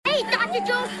Dr.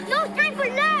 Jones, no time for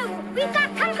love. We've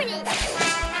got company.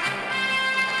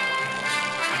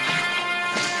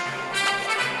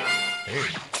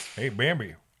 Hey,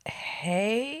 Bambi.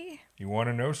 Hey. You want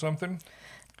to know something?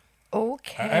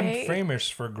 Okay. I'm famous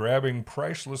for grabbing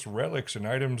priceless relics and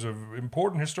items of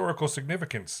important historical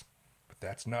significance. But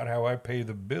that's not how I pay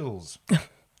the bills.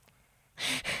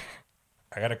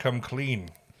 I gotta come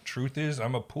clean. Truth is,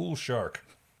 I'm a pool shark.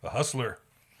 A hustler.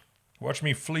 Watch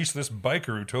me fleece this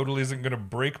biker who totally isn't gonna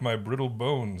break my brittle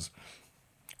bones.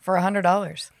 For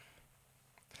 $100.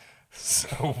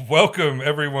 So, welcome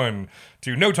everyone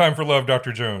to No Time for Love,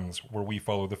 Dr. Jones, where we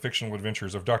follow the fictional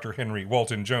adventures of Dr. Henry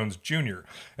Walton Jones Jr.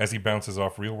 as he bounces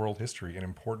off real-world history and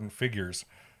important figures.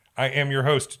 I am your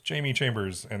host, Jamie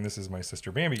Chambers, and this is my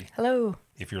sister, Bambi. Hello.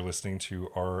 If you're listening to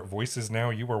our voices now,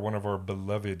 you are one of our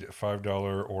beloved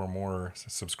 $5 or more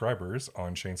subscribers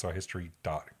on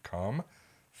chainsawhistory.com.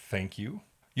 Thank you.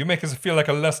 You make us feel like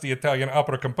a lusty Italian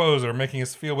opera composer, making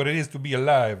us feel what it is to be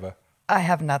alive. I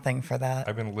have nothing for that.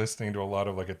 I've been listening to a lot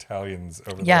of Italians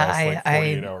over the last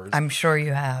 48 hours. I'm sure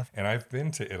you have. And I've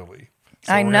been to Italy.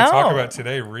 So I we're know. going to talk about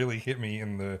today really hit me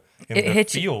in the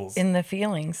feels. In the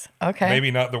feelings. Okay.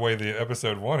 Maybe not the way the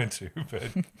episode wanted to,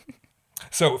 but...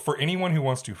 So for anyone who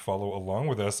wants to follow along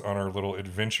with us on our little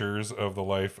adventures of the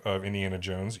life of Indiana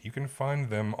Jones, you can find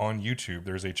them on YouTube.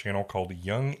 There's a channel called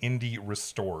Young Indy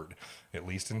Restored, at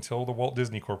least until the Walt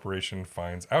Disney Corporation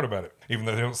finds out about it. Even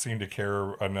though they don't seem to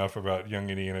care enough about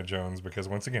Young Indiana Jones, because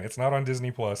once again, it's not on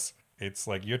Disney Plus. It's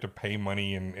like you have to pay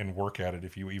money and work at it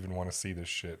if you even want to see this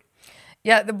shit.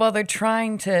 Yeah, well, they're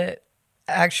trying to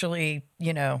actually,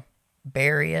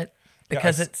 bury it.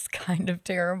 Because it's kind of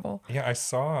terrible. Yeah, I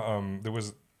saw there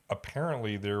was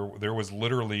apparently there was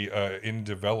literally in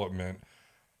development,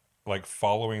 like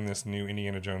following this new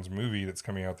Indiana Jones movie that's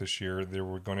coming out this year. They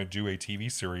were going to do a TV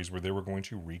series where they were going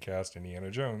to recast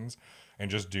Indiana Jones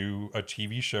and just do a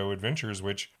TV show adventures,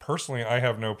 which personally I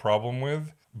have no problem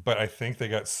with. But I think they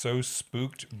got so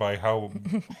spooked by how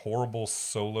horrible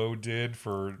Solo did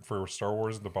for Star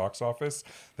Wars at the box office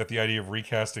that the idea of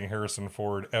recasting Harrison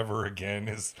Ford ever again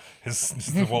is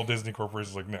the Walt Disney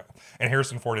Corporation is like, no. And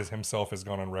Harrison Ford himself has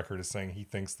gone on record as saying he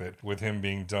thinks that with him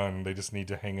being done, they just need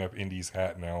to hang up Indy's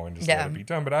hat now and just let it be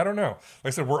done. But I don't know. Like I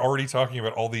said, we're already talking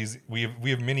about all these. We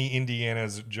have many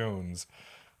Indiana's Jones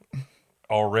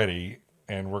already.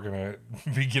 And we're going to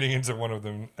be getting into one of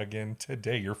them again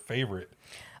today, your favorite.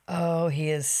 Oh, he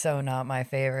is so not my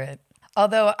favorite.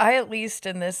 Although I, at least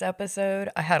in this episode,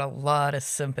 I had a lot of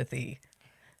sympathy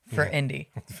for Indy.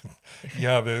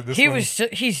 Yeah,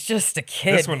 he's just a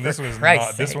kid.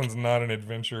 This one's not an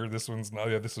adventure. This one's not.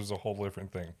 Yeah, this was a whole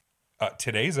different thing.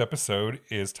 Today's episode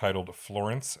is titled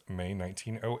Florence, May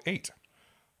 1908.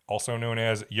 Also known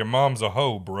as Your Mom's a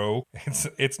Hoe, Bro.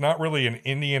 It's not really an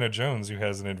Indiana Jones who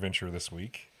has an adventure this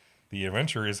week. The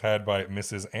adventure is had by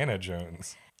Mrs. Anna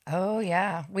Jones. Oh,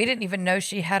 yeah. We didn't even know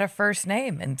she had a first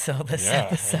name until this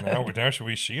episode. Yeah,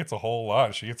 now she gets a whole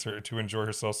lot. She gets to enjoy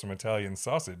herself some Italian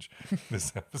sausage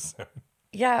this episode.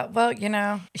 Yeah, well,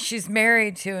 she's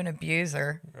married to an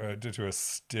abuser. To a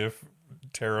stiff,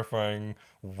 terrifying,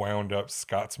 wound-up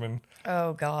Scotsman.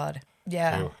 Oh, God.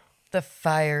 Yeah. Ew. The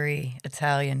fiery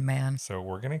Italian man. So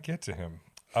we're going to get to him.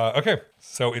 Okay,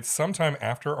 so it's sometime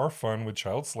after our fun with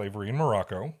child slavery in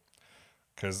Morocco.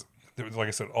 Because, like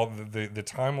I said, all the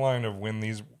timeline of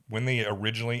when they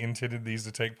originally intended these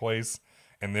to take place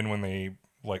and then when they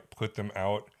put them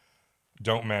out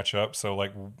don't match up. So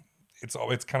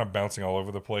it's kind of bouncing all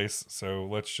over the place. So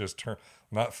let's just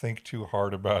not think too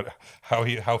hard about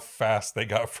how fast they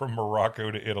got from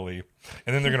Morocco to Italy.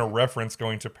 And then they're going to reference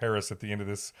going to Paris at the end of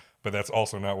this, but that's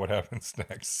also not what happens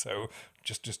next. So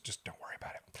just don't worry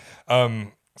about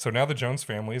it. So now the Jones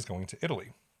family is going to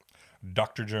Italy.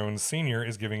 Dr. Jones Sr.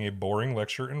 is giving a boring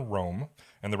lecture in Rome,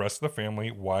 and the rest of the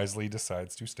family wisely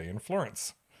decides to stay in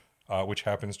Florence, which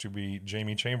happens to be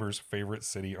Jamie Chambers' favorite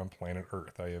city on planet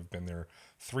Earth. I have been there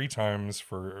 3 times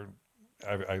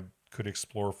I could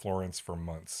explore Florence for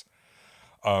months.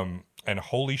 And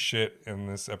holy shit, in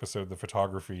this episode, the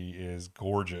photography is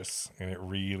gorgeous, and it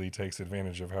really takes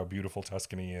advantage of how beautiful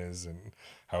Tuscany is and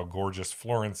how gorgeous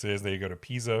Florence is. They go to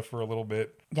Pisa for a little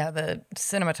bit. Yeah, the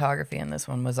cinematography in this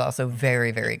one was also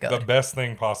very, very good. The best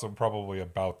thing possible probably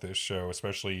about this show,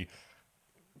 especially,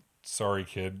 sorry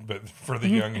kid, but for the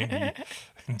Young Indy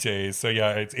days. So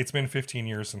yeah, it's been 15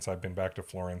 years since I've been back to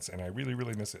Florence, and I really,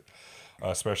 really miss it.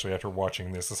 Especially after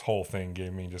watching this. This whole thing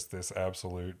gave me just this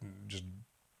absolute, just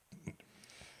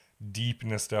deep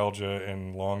nostalgia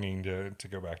and longing to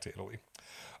go back to Italy.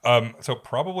 So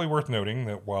probably worth noting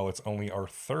that while it's only our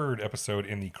third episode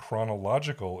in the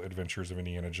chronological adventures of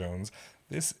Indiana Jones,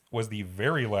 this was the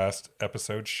very last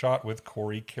episode shot with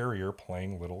Corey Carrier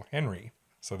playing Little Henry.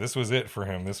 So this was it for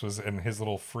him. This was in his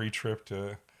little free trip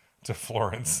to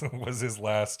Florence was his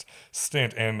last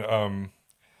stint. And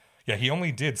he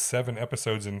only did 7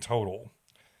 episodes in total.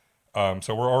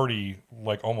 So we're already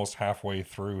like almost halfway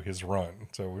through his run.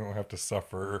 So we don't have to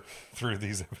suffer through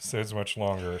these episodes much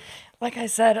longer. Like I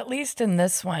said, at least in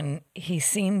this one, he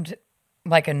seemed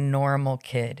like a normal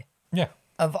kid. Yeah.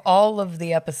 Of all of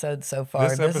the episodes so far,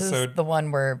 this episode, is the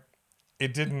one where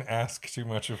it didn't ask too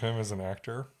much of him as an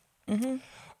actor. Mm-hmm.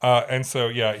 And so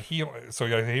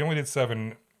he only did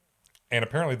 7, and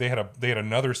apparently they had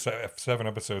another 7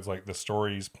 episodes, like the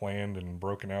stories planned and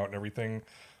broken out and everything,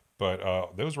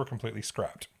 but those were completely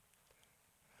scrapped.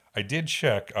 I did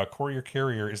check. Corey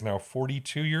Carrier is now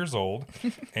 42 years old,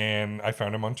 and I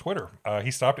found him on Twitter. He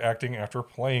stopped acting after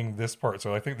playing this part,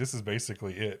 so I think this is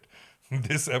basically it.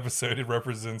 This episode, it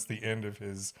represents the end of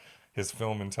his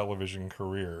film and television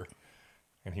career.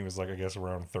 And he was like, I guess,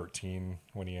 around 13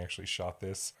 when he actually shot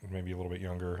this, maybe a little bit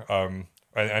younger.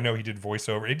 I know he did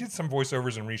voiceover. He did some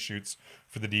voiceovers and reshoots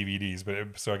for the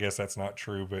DVDs, so I guess that's not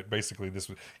true. But basically,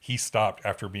 he stopped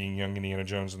after being Young Indiana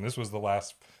Jones, and this was the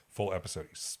last full episode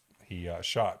he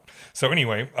shot. So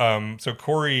anyway, so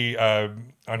Corey,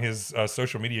 on his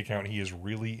social media account, he is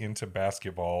really into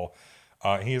basketball.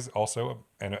 He is also,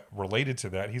 and related to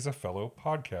that, he's a fellow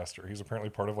podcaster. He's apparently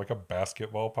part of like a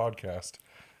basketball podcast.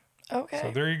 Okay.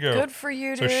 So there you go. Good for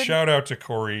you, dude. So shout out to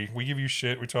Corey. We give you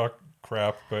shit. We talk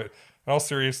crap, but in all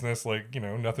seriousness, like,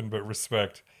 nothing but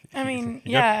respect. I mean,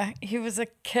 he was a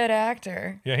kid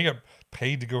actor. Yeah, he got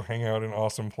paid to go hang out in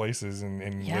awesome places and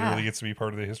literally gets to be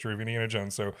part of the history of Indiana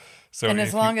Jones. So and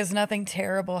as long as nothing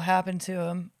terrible happened to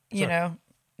him,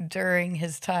 during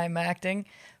his time acting,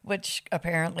 which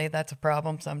apparently that's a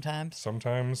problem sometimes.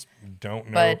 Sometimes don't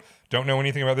know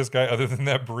anything about this guy other than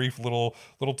that brief little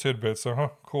tidbit.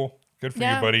 So, cool. Good for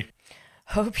you, buddy.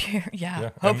 Hope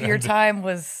your time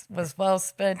was well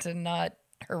spent and not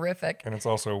horrific. And it's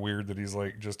also weird that he's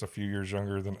like just a few years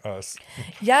younger than us.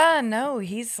 Yeah, no,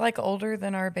 he's like older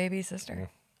than our baby sister. Yeah.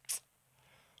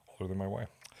 Older than my wife.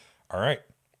 All right.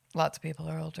 Lots of people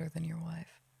are older than your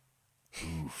wife.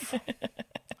 Oof. I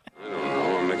don't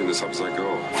know. I'm making this up as I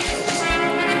go.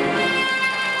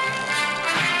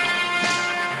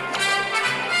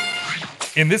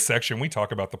 In this section, we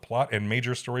talk about the plot and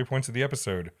major story points of the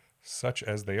episode, such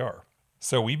as they are.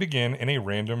 So we begin in a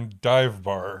random dive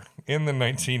bar in the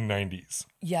 1990s.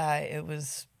 Yeah, it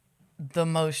was the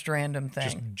most random thing.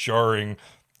 Just jarring.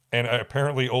 And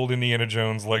apparently old Indiana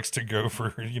Jones likes to go for,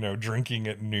 drinking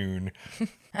at noon.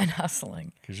 And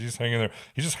hustling. Because he's hanging there.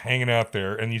 He's just hanging out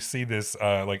there. And you see this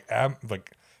Amazon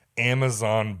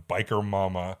biker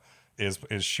mama is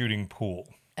shooting pool.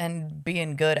 And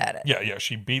being good at it. Yeah.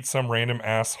 She beats some random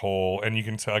asshole. And you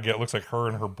can tell, again, it looks like her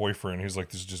and her boyfriend, who's like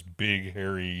this just big,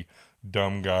 hairy,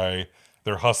 dumb guy.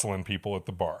 They're hustling people at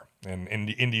the bar. And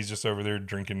Indy's just over there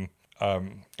drinking.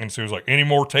 And so he was like, any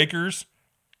more takers?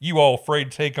 You all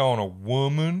afraid to take on a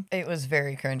woman? It was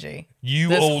very cringy.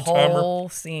 This old-timer. whole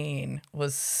scene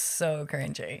was so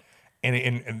cringy.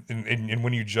 And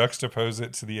when you juxtapose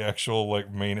it to the actual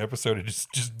main episode, it just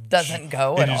doesn't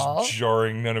go at all. It is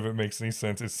jarring. None of it makes any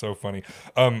sense. It's so funny.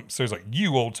 So he's like,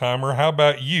 you old-timer, how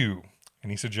about you?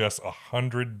 And he suggests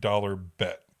 $100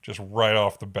 bet just right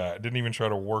off the bat. Didn't even try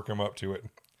to work him up to it.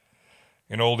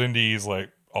 And old Indy's like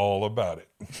all about it.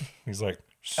 He's like,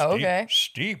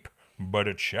 steep. But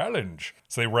a challenge.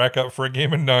 So they rack up for a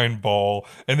game of 9-ball,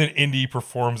 and then Indy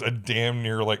performs a damn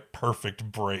near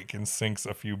perfect break and sinks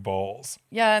a few balls.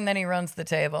 Yeah, and then he runs the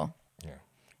table. Yeah.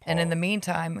 And in the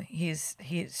meantime, he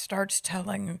starts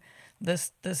telling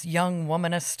this young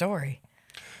woman a story.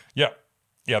 Yeah.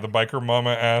 Yeah, the biker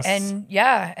mama asks. And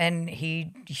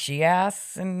she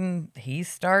asks and he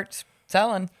starts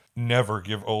telling. Never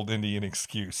give old Indy an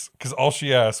excuse, because all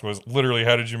she asked was literally,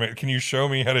 can you show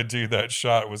me how to do that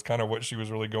shot, was kind of what she was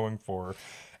really going for.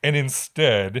 And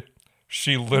instead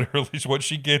she literally, what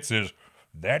she gets is,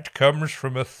 that comes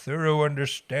from a thorough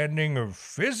understanding of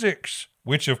physics,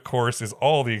 which of course is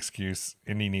all the excuse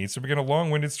Indy needs to begin a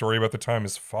long-winded story about the time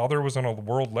his father was on a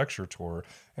world lecture tour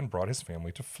and brought his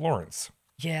family to Florence.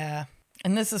 Yeah.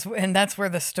 And that's where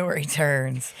the story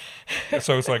turns.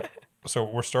 So it's like, so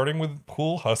we're starting with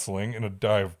pool hustling in a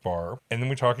dive bar, and then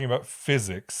we're talking about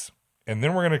physics, and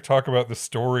then we're going to talk about the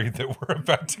story that we're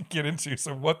about to get into.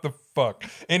 So what the fuck?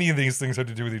 Any of these things have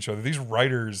to do with each other. These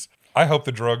writers I hope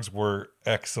the drugs were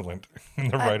excellent in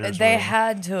the writer's They room.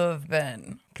 had to have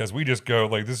been. Because we just go,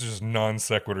 like, this is just non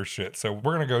sequitur shit. So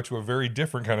we're going to go to a very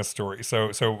different kind of story.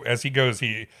 So as he goes,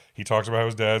 he talks about how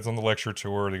his dad's on the lecture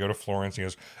tour. They go to Florence. He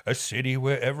goes, a city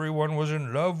where everyone was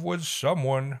in love with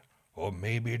someone. Or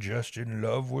maybe just in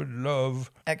love with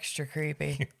love. Extra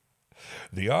creepy.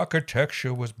 The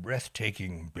architecture was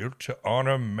breathtaking, built to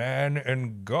honor man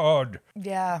and God.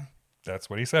 Yeah.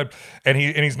 That's what he said, and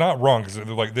he's not wrong because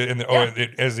like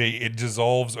it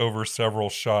dissolves over several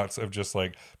shots of just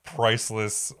like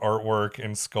priceless artwork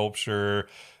and sculpture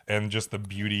and just the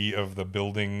beauty of the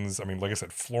buildings. I mean, like I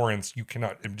said, Florence,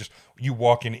 you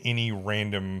walk in any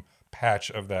random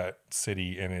patch of that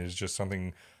city and it is just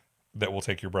something that will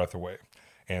take your breath away.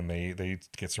 And they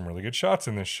get some really good shots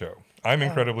in this show. I'm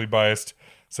incredibly biased.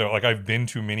 So, like, I've been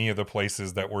to many of the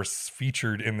places that were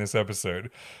featured in this episode.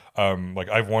 Like,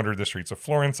 I've wandered the streets of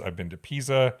Florence. I've been to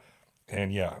Pisa.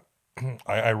 And, yeah,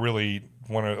 I really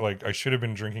want to, like, I should have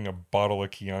been drinking a bottle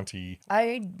of Chianti.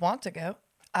 I want to go.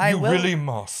 You really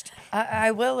must.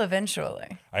 I will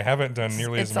eventually. I haven't done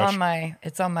nearly as much.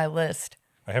 It's on my list.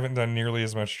 I haven't done nearly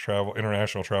as much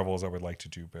international travel as I would like to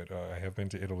do, but I have been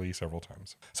to Italy several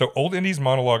times. So Old Indy's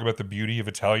monologue about the beauty of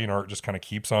Italian art just kind of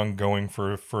keeps on going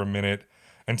for a minute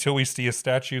until we see a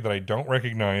statue that I don't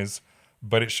recognize,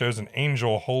 but it shows an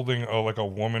angel holding a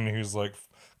woman who's like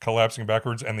collapsing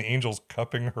backwards, and the angel's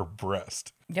cupping her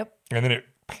breast. Yep. And then it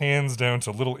pans down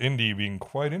to little Indy being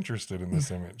quite interested in this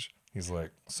image. He's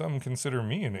like, some consider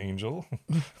me an angel.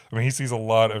 I mean, he sees a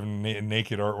lot of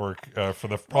naked artwork for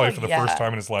the first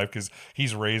time in his life because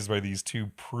he's raised by these two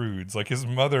prudes. Like his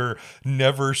mother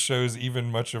never shows even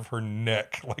much of her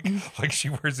neck. Like she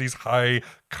wears these high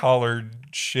collared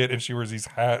shit and she wears these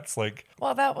hats. Like,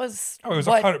 well, that was it was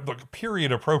like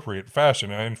period appropriate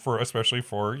fashion, and especially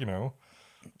for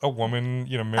a woman,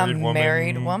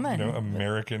 married woman,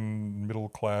 American middle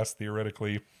class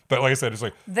theoretically. But like I said, it's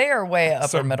like they are way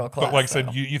upper middle class. But like I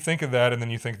said, you think of that, and then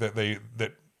you think that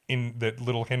that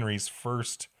little Henry's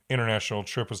first international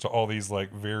trip was to all these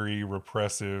like very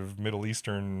repressive Middle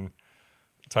Eastern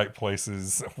type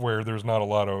places where there's not a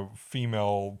lot of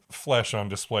female flesh on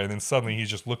display, and then suddenly he's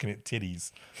just looking at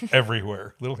titties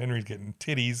everywhere. Little Henry's getting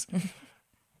titties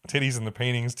in the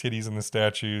paintings, titties in the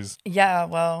statues. Yeah,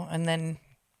 well, and then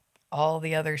all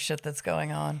the other shit that's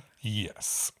going on.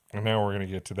 Yes. And now we're going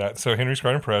to get to that. So Henry's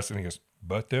quite impressed, and he goes,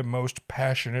 but their most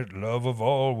passionate love of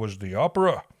all was the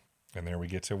opera. And there we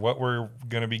get to what we're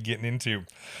going to be getting into.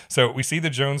 So we see the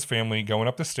Jones family going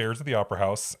up the stairs of the opera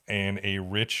house, and a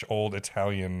rich old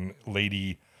Italian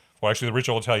lady, well, actually the rich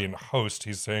old Italian host,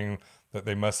 he's saying that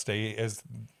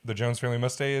the Jones family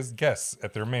must stay as guests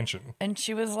at their mansion. And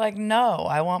she was like, no,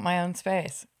 I want my own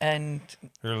space. And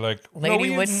they're like, lady no, we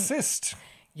wouldn't insist.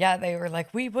 Yeah, they were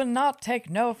like, we will not take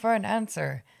no for an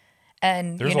answer.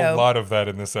 And there's a lot of that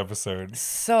in this episode.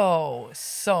 So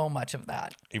much of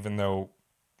that. Even though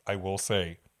I will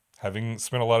say, having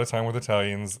spent a lot of time with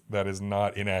Italians, that is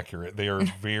not inaccurate. They are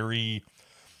very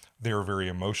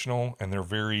emotional, and they're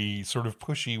very sort of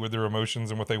pushy with their emotions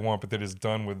and what they want, but that is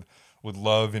done with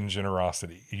love and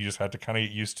generosity. You just have to kind of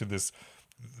get used to this.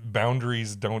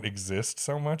 Boundaries don't exist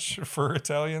so much for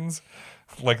Italians,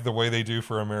 like the way they do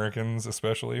for Americans,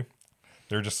 especially.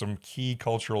 There are just some key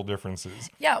cultural differences.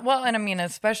 Yeah, well, and I mean,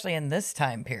 especially in this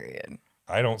time period.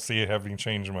 I don't see it having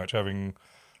changed much, having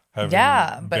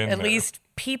yeah, but been at there. least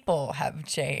people have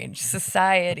changed.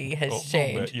 Society has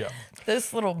changed. Bit, yeah.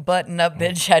 This little button-up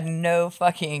bitch had no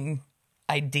fucking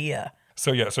idea.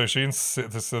 So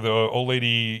the old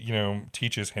lady,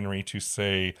 teaches Henry to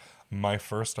say, my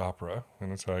first opera,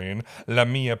 in Italian, la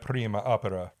mia prima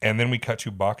opera. And then we cut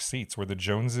to box seats where the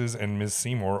Joneses and Ms.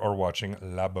 Seymour are watching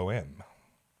La Boheme.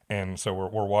 And so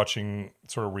we're watching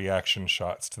sort of reaction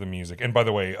shots to the music. And by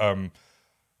the way,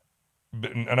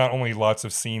 not only lots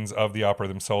of scenes of the opera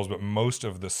themselves, but most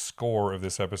of the score of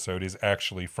this episode is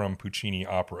actually from Puccini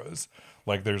operas.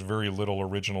 Like there's very little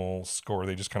original score.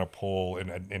 They just kind of pull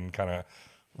and kind of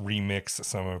remix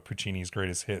some of Puccini's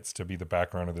greatest hits to be the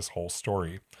background of this whole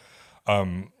story.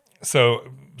 So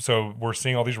we're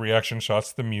seeing all these reaction shots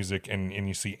to the music, and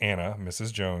you see Anna,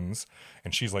 Mrs. Jones,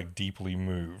 and she's like deeply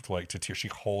moved, like to tears. She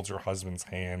holds her husband's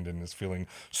hand and is feeling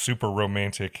super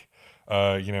romantic,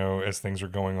 as things are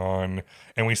going on.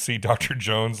 And we see Dr.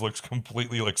 Jones looks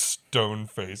completely like stone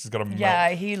faced. He's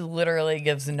got he literally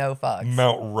gives no fucks.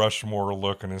 Mount Rushmore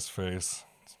look on his face.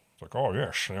 It's like, oh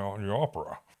yes, the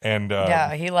opera. And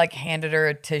he like handed her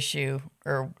a tissue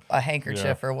or a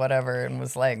handkerchief or whatever and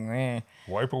was like, meh.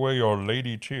 Wipe away your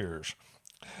lady tears.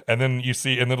 And then you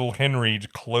see, and little Henry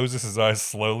closes his eyes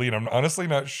slowly, and I'm honestly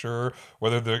not sure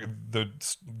whether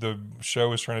the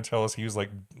show is trying to tell us he was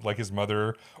like his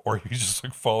mother, or he's just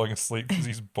like falling asleep because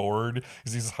he's bored.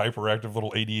 He's this hyperactive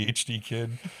little ADHD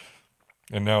kid,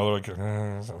 and now they're like,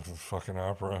 it's a fucking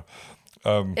opera.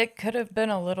 It could have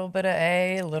been a little bit of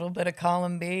A, a little bit of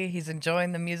column B. He's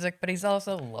enjoying the music, but he's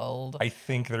also lulled. I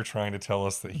think they're trying to tell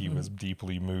us that he was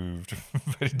deeply moved,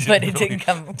 but It didn't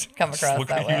come across that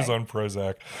way. He was on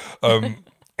Prozac. And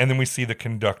then we see the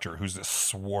conductor, who's this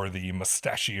swarthy,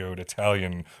 mustachioed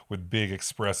Italian with big,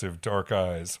 expressive, dark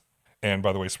eyes. And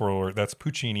by the way, spoiler alert, that's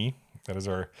Puccini. That is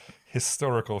our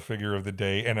historical figure of the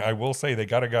day. And I will say they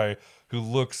got a guy who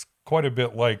looks quite a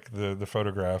bit like the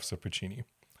photographs of Puccini.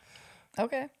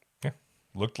 Okay. Yeah.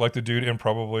 Looked like the dude, and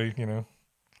probably,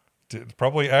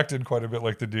 probably acted quite a bit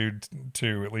like the dude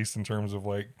too, at least in terms of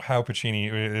like how Puccini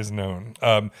is known.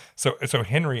 So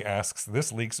Henry asks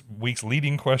this week's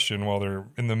leading question while they're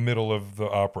in the middle of the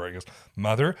opera. He goes,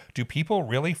 "Mother, do people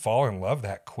really fall in love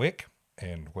that quick?"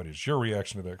 And what is your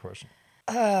reaction to that question?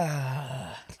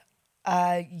 Yeah,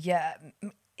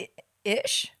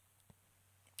 ish.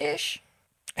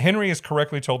 Henry is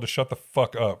correctly told to shut the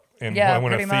fuck up when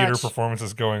a theater performance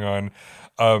is going on.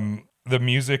 The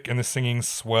music and the singing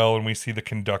swell, and we see the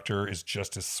conductor is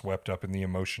just as swept up in the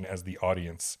emotion as the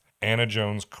audience. Anna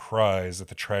Jones cries at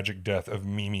the tragic death of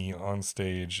Mimi on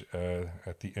stage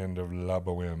at the end of La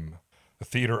Boheme. The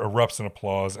theater erupts in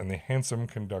applause, and the handsome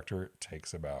conductor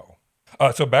takes a bow.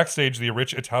 So backstage, the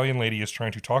rich Italian lady is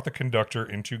trying to talk the conductor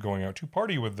into going out to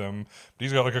party with them. But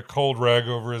he's got like a cold rag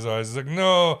over his eyes. He's like,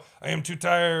 "No, I am too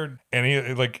tired." And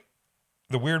he like,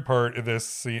 the weird part of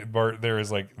this part there is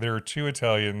like, there are two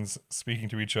Italians speaking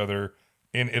to each other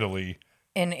in Italy.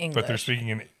 In English. But they're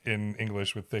speaking in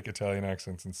English with thick Italian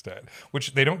accents instead,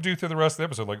 which they don't do through the rest of the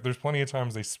episode. Like, there's plenty of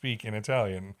times they speak in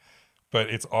Italian, but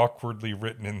it's awkwardly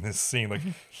written in this scene. Like,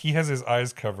 he has his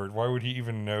eyes covered. Why would he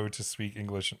even know to speak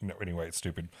English? No, anyway, it's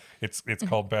stupid. It's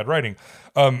called bad writing.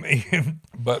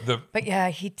 But yeah,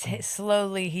 he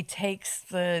slowly he takes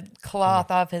the cloth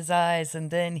off his eyes,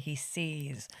 and then he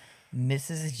sees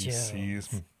Mrs.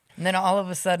 Jones. And then all of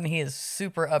a sudden, he is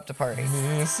super up to party.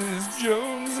 Mrs.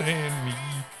 Jones and me.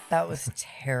 That was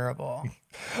terrible.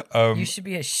 You should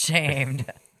be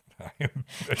ashamed.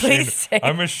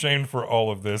 I'm ashamed for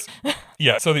all of this.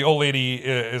 Yeah, so the old lady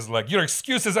is like, "Your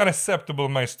excuse is unacceptable,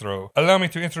 maestro. Allow me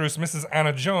to introduce Mrs.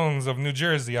 Anna Jones of New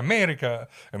Jersey, America."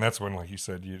 And that's when, like you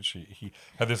said, he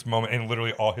had this moment, and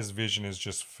literally all his vision is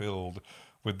just filled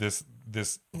with this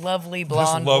lovely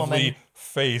blonde woman.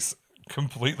 Face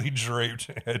completely draped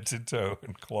head to toe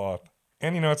in cloth.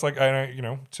 And, it's like,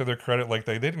 to their credit, like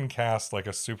they didn't cast like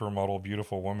a supermodel,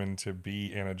 beautiful woman to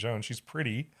be Anna Jones. She's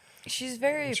pretty. She's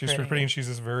very pretty, and she's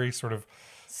this very sort of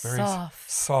very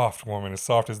soft woman. As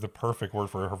soft is the perfect word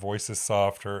for her. Her voice is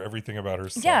soft. Everything about her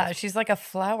is soft. Yeah, she's like a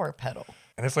flower petal.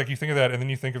 And it's like you think of that, and then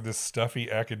you think of this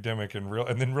stuffy academic, and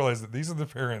then realize that these are the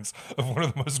parents of one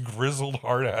of the most grizzled,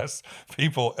 hard-ass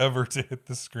people ever to hit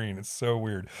the screen. It's so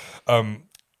weird.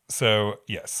 So,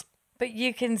 yes. But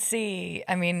you can see,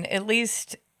 I mean, at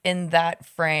least in that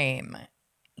frame,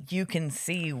 you can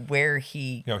see where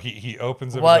he he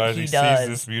opens up his eyes, he does. Sees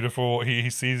this beautiful, he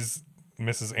sees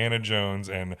Mrs. Anna Jones,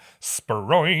 and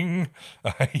sproing,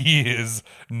 he is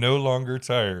no longer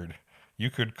tired. You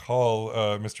could call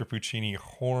Mr. Puccini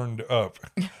horned up.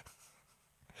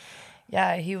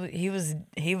 Yeah, he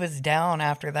was down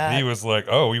after that. He was like,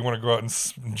 "Oh, you want to go out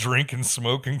and drink and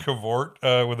smoke and cavort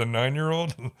with a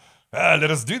 9-year-old?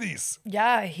 Let us do this."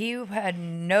 Yeah, he had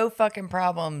no fucking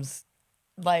problems,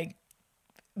 like,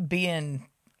 being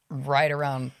right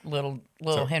around little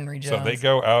Henry Jones. So they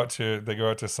go out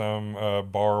to some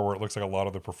bar where it looks like a lot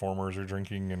of the performers are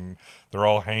drinking, and they're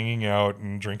all hanging out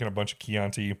and drinking a bunch of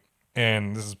Chianti.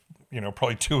 And this is,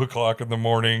 probably 2:00 in the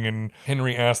morning. And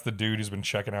Henry asked the dude who's been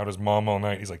checking out his mom all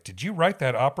night. He's like, "Did you write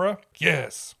that opera?"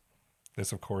 "Yes."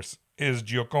 This, of course, is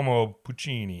Giacomo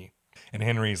Puccini. And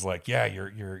Henry's like, "Yeah,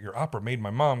 your opera made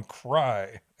my mom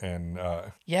cry." And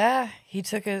yeah, he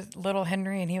took a little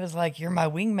Henry and he was like, "You're my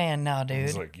wingman now, dude."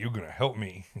 He's like, "You're gonna help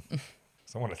me."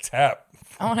 So I want to tap.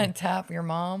 I want to tap your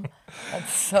mom.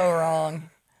 That's so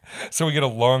wrong. So we get a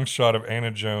long shot of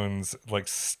Anna Jones like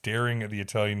staring at the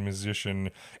Italian musician,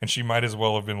 and she might as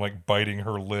well have been like biting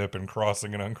her lip and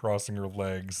crossing and uncrossing her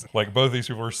legs. Like, both these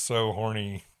people are so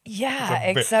horny. Yeah,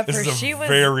 except for she was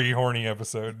very horny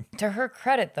episode. To her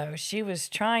credit, though, she was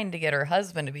trying to get her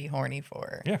husband to be horny for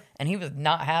her. Yeah. And he was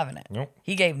not having it. Nope.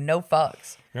 He gave no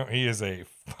fucks. He is a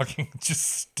fucking just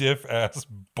stiff ass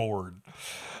board.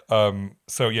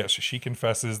 So yes, she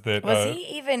confesses that Was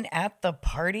he even at the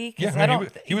party? Yeah, I man,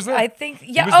 don't. he was there. I think.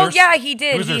 He Yeah. was Oh there- yeah, he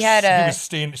did. was there- He had He a.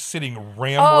 was sitting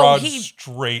ramrod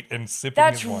straight and sipping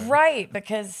That's his wine. right,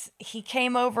 because he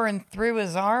came over and threw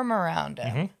his arm around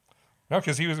him. Mm-hmm. No,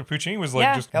 because Puccini was like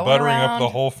Yeah, just going buttering up around. the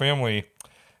whole family,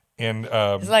 and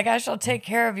He's like, I shall take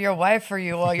care of your wife for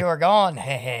you while you are gone.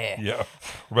 Hey. yeah,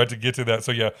 we're about to get to that.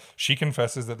 So yeah, she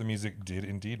confesses that the music did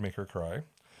indeed make her cry,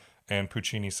 and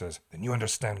Puccini says, "Then you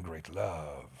understand great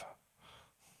love."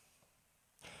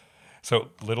 So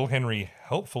little Henry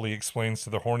helpfully explains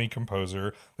to the horny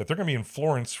composer that they're going to be in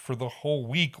Florence for the whole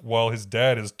week while his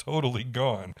dad is totally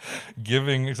gone,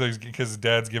 because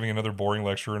dad's giving another boring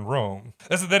lecture in Rome.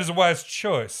 That is a wise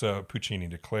choice, Puccini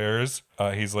declares.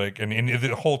 He's like, and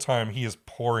the whole time he is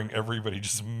pouring everybody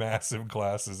just massive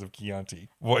glasses of Chianti.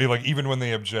 Well, like even when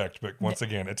they object, but once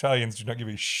again, Italians do not give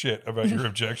a shit about your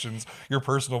objections, your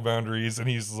personal boundaries, and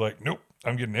he's like, nope.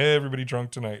 I'm getting everybody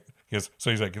drunk tonight. He's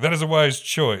like, that is a wise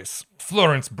choice.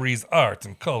 Florence breathes art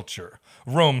and culture.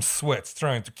 Rome sweats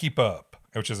trying to keep up.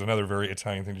 Which is another very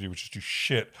Italian thing to do, which is to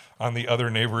shit on the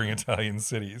other neighboring Italian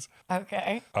cities.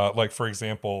 Okay. Like, for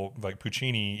example, like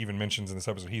Puccini even mentions in this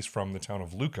episode, he's from the town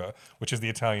of Lucca, which is the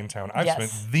Italian town I've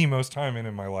spent the most time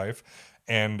in my life.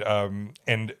 And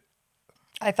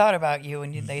I thought about you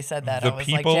when they said that. The I was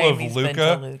people like, of Jamie's been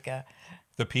to Lucca.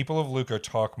 The people of Lucca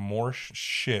talk more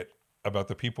shit about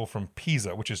the people from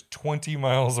Pisa, which is 20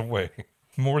 miles away,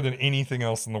 more than anything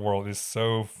else in the world. It is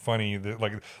so funny that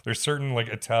like there's certain like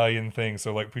Italian things.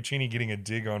 So like Puccini getting a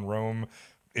dig on Rome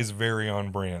is very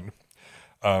on brand.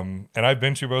 And I've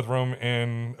been to both Rome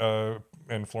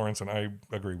and Florence, and I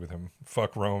agree with him.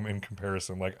 Fuck Rome in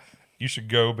comparison. Like, you should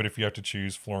go, but if you have to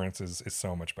choose, Florence is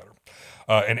so much better.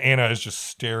 And Anna is just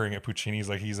staring at Puccini's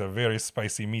like he's a very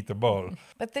spicy meatball.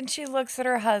 But then she looks at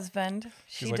her husband.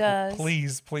 She's She does.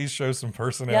 Please show some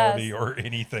personality Yes. or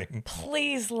anything.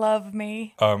 Please love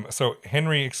me. So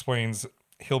Henry explains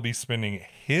he'll be spending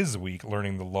his week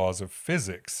learning the laws of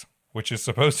physics, which is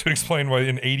supposed to explain why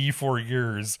in 84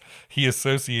 years he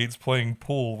associates playing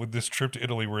pool with this trip to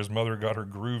Italy where his mother got her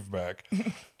groove back.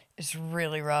 It's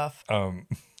really rough.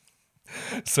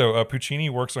 So Puccini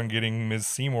works on getting Ms.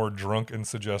 Seymour drunk and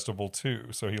suggestible too.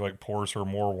 So he like pours her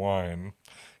more wine.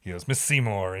 He goes, Miss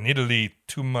Seymour, in Italy,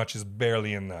 too much is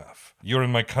barely enough. You're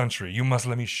in my country. You must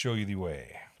let me show you the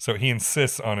way. So he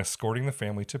insists on escorting the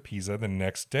family to Pisa the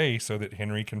next day so that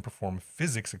Henry can perform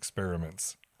physics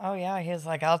experiments. Oh, yeah. He's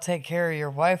like, I'll take care of your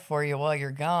wife for you while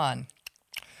you're gone.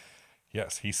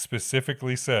 Yes, he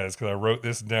specifically says, because I wrote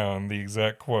this down, the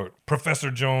exact quote,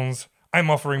 Professor Jones, I'm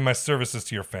offering my services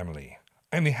to your family.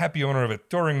 I'm the happy owner of a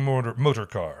touring motor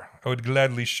car. I would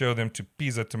gladly show them to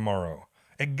Pisa tomorrow.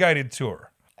 A guided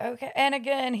tour. Okay. And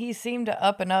again, he seemed to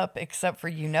up and up, except for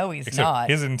he's Except not.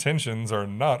 his intentions are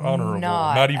not honorable.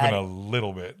 Not even a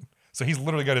little bit. So he's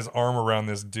literally got his arm around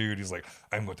this dude. He's like,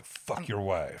 I'm going to fuck your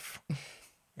wife.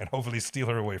 And hopefully steal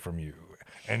her away from you.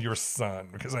 And your son.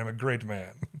 Because I'm a great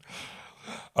man.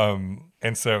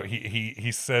 And so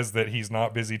he says that he's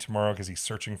not busy tomorrow because he's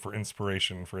searching for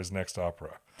inspiration for his next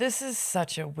opera. This is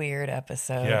such a weird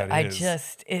episode. Yeah, it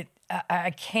is. I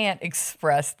can't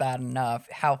express that enough.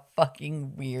 How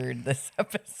fucking weird this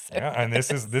episode. Yeah, and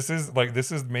this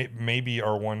is maybe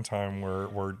our one time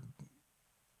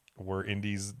where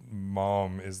Indy's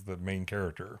mom is the main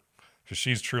character. Because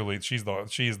she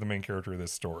is the main character of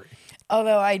this story.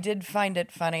 Although I did find it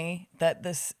funny that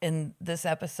in this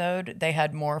episode they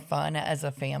had more fun as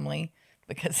a family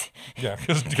because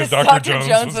Dr.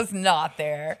 Jones was not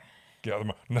there.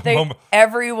 Yeah,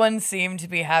 Everyone seemed to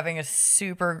be having a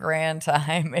super grand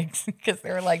time because they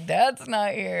were like, Dad's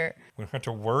not here. We don't have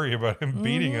to worry about him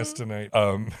beating us tonight.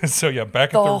 So yeah,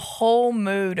 The whole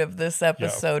mood of this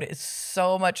episode is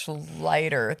so much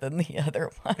lighter than the other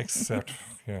one. Except,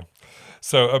 yeah.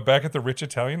 So back at the rich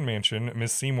Italian mansion,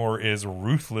 Miss Seymour is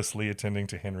ruthlessly attending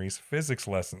to Henry's physics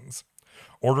lessons,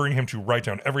 ordering him to write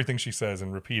down everything she says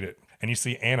and repeat it. And you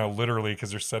see Anna literally, because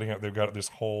they're setting up, they've got this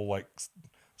whole like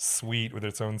suite with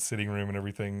its own sitting room and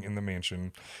everything in the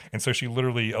mansion. And so she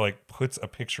literally like puts a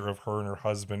picture of her and her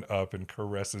husband up and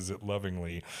caresses it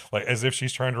lovingly, like as if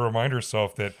she's trying to remind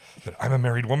herself that I'm a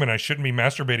married woman. I shouldn't be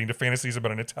masturbating to fantasies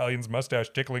about an Italian's mustache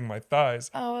tickling my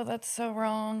thighs. Oh, that's so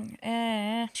wrong.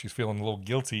 She's feeling a little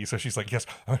guilty. So she's like, yes,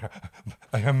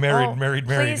 I am married.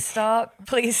 Please stop.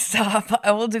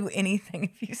 I will do anything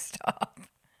if you stop.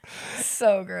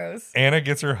 So gross. Anna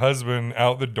gets her husband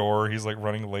out the door. He's like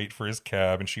running late for his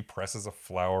cab, and she presses a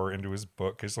flower into his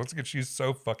book because she's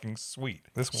so fucking sweet.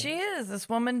 She is. This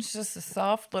woman's just a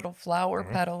soft little flower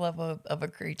petal of a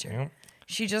creature. Yeah.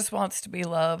 She just wants to be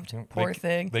loved. Poor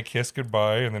thing. They kiss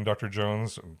goodbye, and then Dr.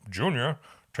 Jones, Junior,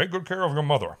 take good care of your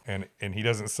mother. And he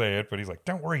doesn't say it, but he's like,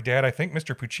 don't worry, Dad. I think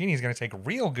Mr. Puccini is going to take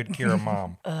real good care of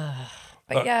Mom.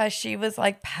 But yeah, she was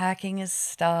like packing his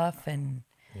stuff and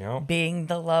being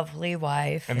the lovely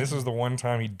wife. And this is the one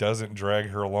time he doesn't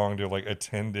drag her along to like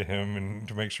attend to him and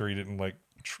to make sure he didn't like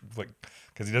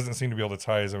because he doesn't seem to be able to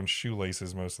tie his own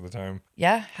shoelaces most of the time.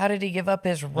 Yeah, how did he give up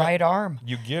his right arm?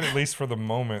 You get, at least for the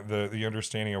moment, the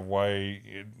understanding of why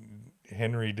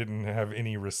Henry didn't have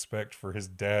any respect for his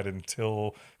dad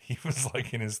until he was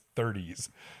like in his 30s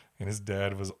and his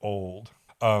dad was old.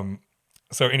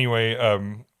 So anyway,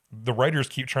 the writers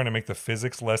keep trying to make the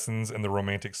physics lessons and the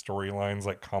romantic storylines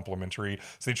like complementary.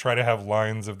 So they try to have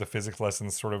lines of the physics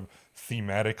lessons sort of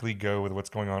thematically go with what's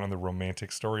going on in the romantic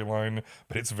storyline,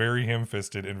 but it's very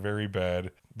ham-fisted and very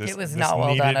bad. It was not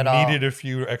well done at all. Needed a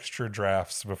few extra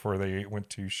drafts before they went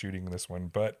to shooting this one,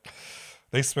 but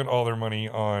they spent all their money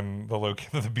on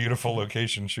the beautiful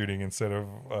location shooting instead of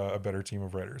a better team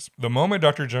of writers. The moment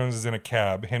Dr. Jones is in a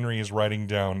cab, Henry is writing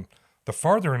down, "The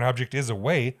farther an object is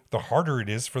away, the harder it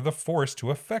is for the force to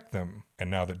affect them." And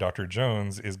now that Dr.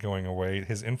 Jones is going away,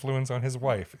 his influence on his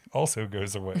wife also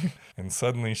goes away. And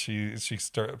suddenly she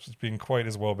starts being quite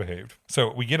as well behaved.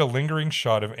 So we get a lingering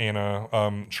shot of Anna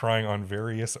trying on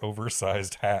various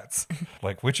oversized hats.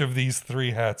 Like, which of these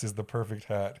 3 hats is the perfect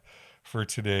hat for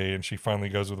today? And she finally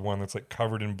goes with one that's like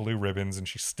covered in blue ribbons, and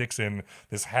she sticks in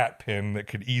this hat pin that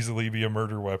could easily be a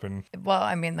murder weapon. Well,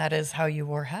 I mean, that is how you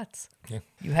wore hats. Yeah.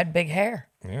 You had big hair.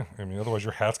 Yeah, I mean, otherwise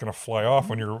your hat's going to fly off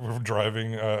when you're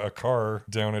driving a car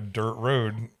down a dirt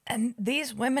road. And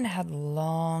these women had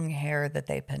long hair that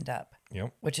they pinned up.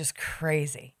 Yep. Which is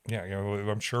crazy. Yeah,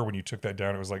 I'm sure when you took that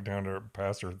down, it was like down to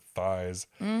past her thighs.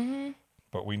 Mm-hmm.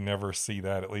 But we never see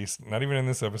that, at least not even in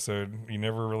this episode. You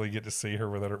never really get to see her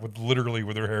with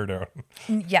her hair down.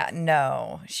 Yeah,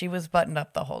 no, she was buttoned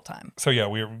up the whole time. So yeah,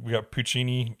 we got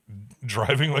Puccini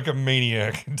driving like a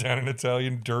maniac down an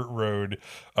Italian dirt road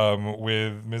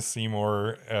with Miss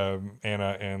Seymour,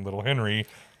 Anna, and little Henry.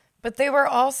 But they were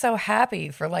all so happy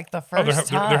for like the first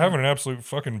time. They're having an absolute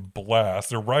fucking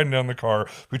blast. They're riding down the car.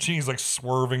 Puccini's like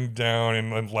swerving down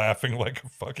and laughing like a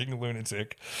fucking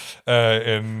lunatic,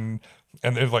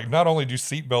 and they're like, not only do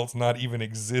seatbelts not even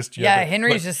exist yet. Yeah,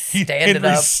 Henry's just standing up.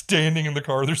 Henry's standing in the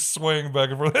car. They're swaying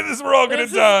back and forth. We're all going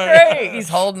to die. Is great. He's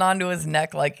holding onto his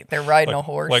neck like they're riding a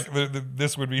horse. Like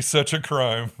this would be such a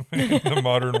crime in the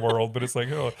modern world. But it's like,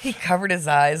 oh. He covered his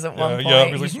eyes at one point. Yeah,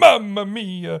 he's like, Mamma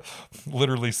mia.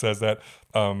 Literally says that.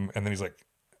 And then he's like,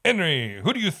 Henry,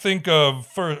 who do you think of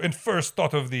first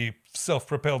thought of the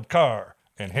self-propelled car?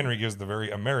 And Henry gives the very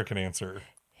American answer.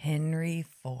 Henry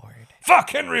Ford. Fuck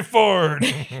Henry Ford!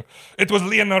 It was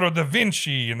Leonardo da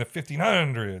Vinci in the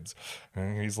 1500s.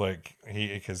 And he's like,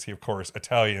 because he, of course,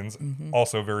 Italians,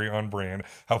 also very on brand,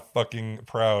 how fucking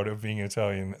proud of being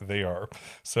Italian they are.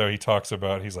 So he talks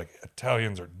about, he's like,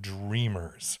 Italians are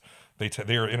dreamers.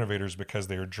 They are innovators because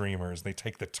they are dreamers. They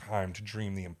take the time to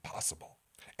dream the impossible.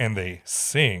 And they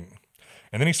sing.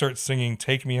 And then he starts singing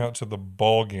Take Me Out to the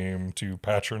Ball Game to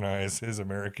patronize his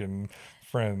American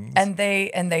friends. And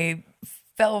they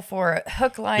fell for it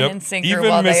hook, line, and sinker even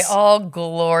while they all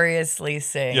gloriously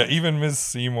sing. Yeah, even Miss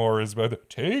Seymour is about to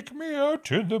take me out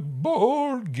to the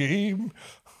ball game.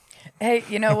 Hey,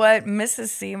 you know what? Mrs.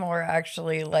 Seymour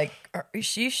actually, like,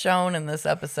 she's shown in this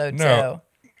episode too.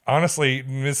 Honestly,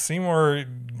 Miss Seymour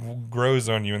grows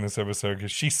on you in this episode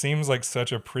because she seems like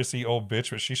such a prissy old bitch,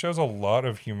 but she shows a lot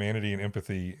of humanity and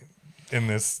empathy in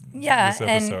this episode.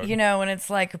 And you know, and it's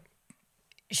like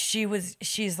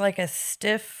she's like a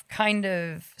stiff kind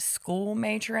of school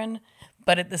matron,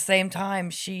 but at the same time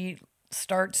she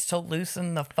starts to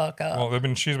loosen the fuck up.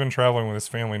 Well, she's been traveling with his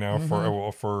family now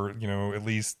for you know, at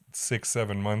least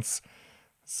 6-7 months.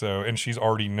 So, and she's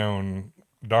already known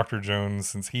Dr. Jones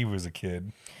since he was a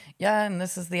kid. Yeah, and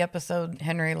this is the episode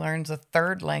Henry learns a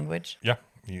third language. Yeah,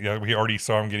 we already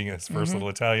saw him getting his first little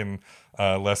Italian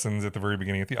lessons at the very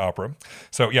beginning at the opera.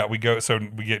 So yeah, we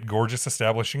get gorgeous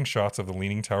establishing shots of the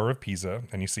Leaning Tower of Pisa,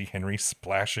 and you see Henry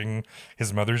splashing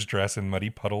his mother's dress in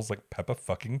muddy puddles like Peppa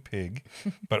fucking Pig.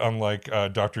 But unlike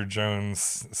Dr.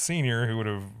 Jones Sr., who would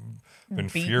have been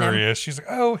furious, she's like,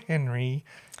 "Oh, Henry,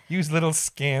 you little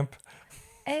scamp."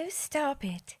 Oh, stop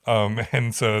it.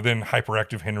 And so then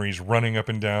hyperactive Henry's running up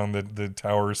and down the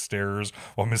tower stairs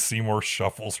while Miss Seymour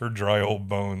shuffles her dry old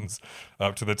bones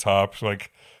up to the top.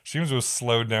 Like, she seems to have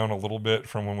slowed down a little bit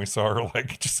from when we saw her,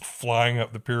 like, just flying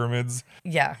up the pyramids.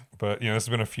 Yeah. But, it's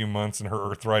been a few months and her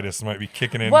arthritis might be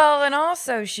kicking in. Well, and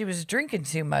also she was drinking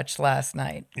too much last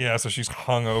night. Yeah, so she's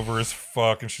hungover as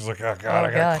fuck, and she's like, oh, God,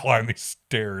 I gotta climb these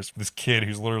stairs. This kid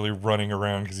who's literally running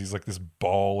around because he's like this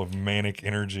ball of manic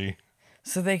energy.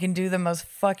 So they can do the most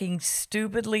fucking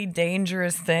stupidly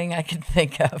dangerous thing I can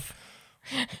think of.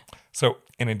 So,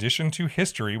 in addition to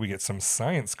history, we get some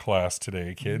science class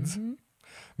today, kids.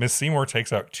 Miss Seymour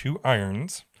takes out 2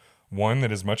 irons, one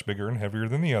that is much bigger and heavier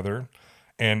than the other,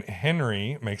 and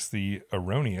Henry makes the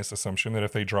erroneous assumption that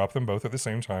if they drop them both at the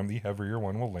same time, the heavier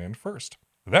one will land first.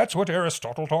 That's what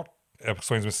Aristotle taught,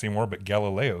 explains Miss Seymour, but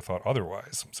Galileo thought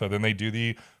otherwise. So then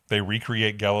they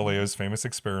recreate Galileo's famous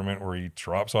experiment where he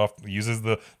drops off, uses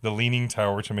the leaning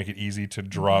tower to make it easy to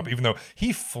drop, even though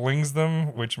he flings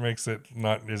them, which makes it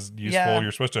not as useful. Yeah.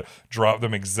 You're supposed to drop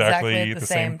them exactly at the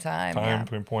same time.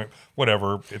 Point,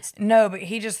 whatever. No, but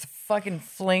he just fucking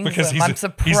flings Because them. I'm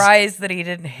surprised that he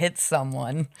didn't hit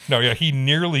someone. No, yeah, he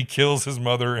nearly kills his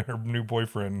mother and her new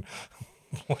boyfriend.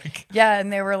 Yeah,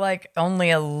 and they were like only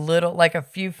a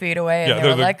few feet away, and they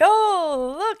were like,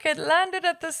 "Oh, look, it landed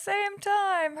at the same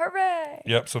time! Hooray!"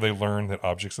 Yep. So they learn that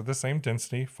objects of the same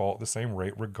density fall at the same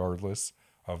rate, regardless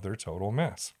of their total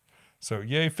mass. So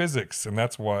yay physics, and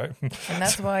that's why. And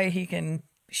that's why he can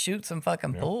shoot some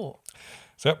fucking pool.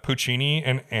 So Puccini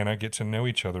and Anna get to know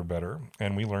each other better,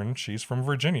 and we learn she's from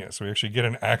Virginia. So we actually get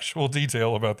an actual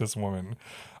detail about this woman.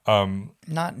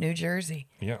 Not New Jersey.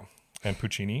 Yeah, and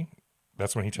Puccini.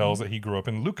 That's when he tells that he grew up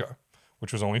in Lucca,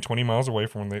 which was only 20 miles away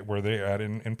from where they at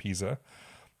in Pisa.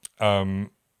 And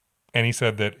he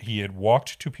said that he had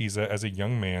walked to Pisa as a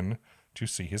young man to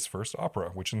see his first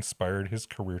opera, which inspired his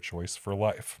career choice for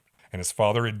life. And his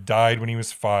father had died when he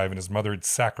was 5, and his mother had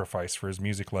sacrificed for his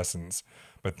music lessons.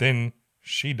 But then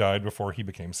she died before he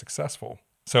became successful.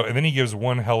 And then he gives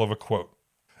one hell of a quote.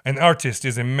 An artist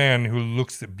is a man who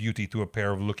looks at beauty through a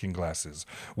pair of looking glasses,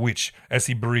 which, as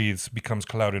he breathes, becomes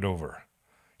clouded over.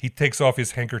 He takes off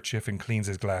his handkerchief and cleans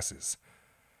his glasses.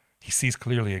 He sees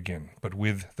clearly again, but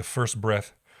with the first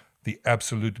breath, the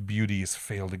absolute beauty is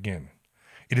failed again.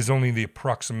 It is only the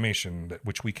approximation that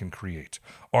which we can create.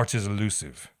 Art is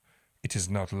elusive. It is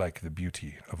not like the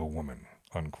beauty of a woman,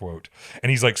 unquote.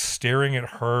 And he's like staring at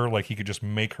her like he could just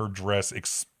make her dress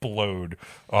explode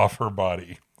off her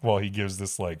body while he gives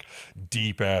this like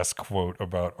deep ass quote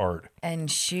about art. And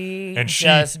she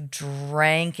just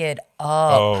drank it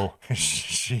up. Oh,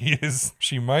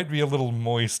 she might be a little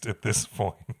moist at this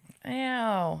point.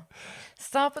 Ew.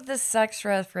 Stop with the sex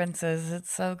references.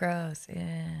 It's so gross.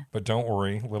 Yeah. But don't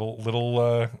worry,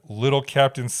 little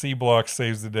Captain C Block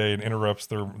saves the day and interrupts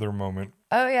their moment.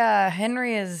 Oh yeah,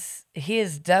 Henry is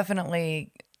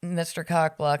definitely Mr.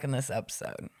 Cockblock in this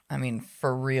episode. I mean,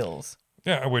 for reals.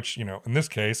 Yeah, which, in this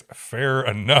case, fair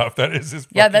enough. That is his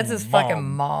fucking Yeah, that's his mom. fucking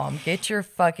mom. Get your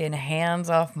fucking hands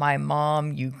off my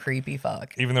mom, you creepy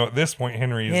fuck. Even though at this point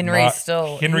Henry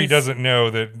doesn't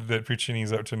know that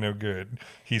Puccini's up to no good.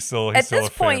 He's still at still this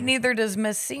a point, fan. neither does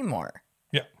Miss Seymour.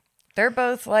 Yeah. They're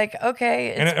both like, okay,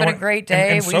 it's been a great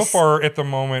day. And so far at the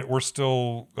moment, we're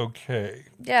still okay.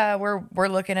 Yeah, we're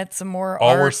looking at some more All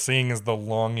art. we're seeing is the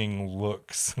longing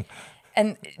looks.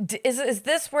 And is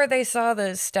this where they saw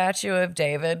the statue of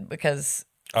David? Because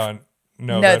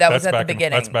No, that was at the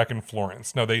beginning. That's back in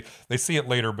Florence. No, they see it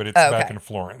later, but it's back in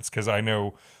Florence because I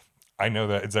know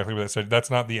that exactly what that said. That's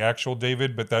not the actual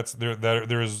David, but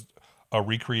there is a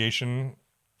recreation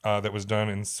that was done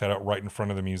and set out right in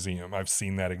front of the museum. I've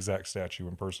seen that exact statue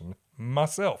in person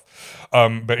myself.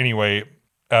 But anyway,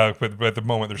 but at the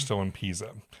moment they're still in Pisa.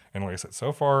 And like I said,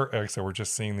 so far, we're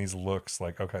just seeing these looks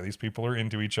like, okay, these people are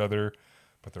into each other,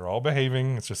 but they're all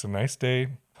behaving. It's just a nice day.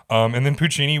 And then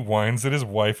Puccini whines that his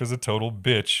wife is a total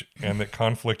bitch and that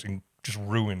conflict just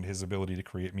ruined his ability to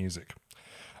create music.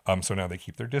 So now they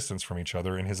keep their distance from each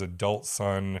other, and his adult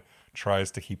son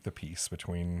tries to keep the peace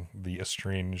between the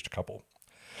estranged couple.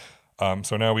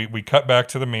 So now we cut back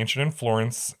to the mansion in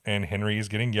Florence, and Henry is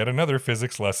getting yet another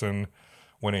physics lesson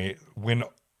when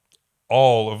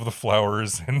all of the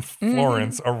flowers in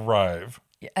Florence arrive.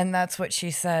 And that's what she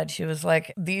said. She was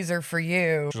like, "These are for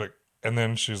you." She's like, and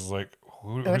then she's like,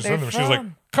 "Who Where sent they them?" She's like,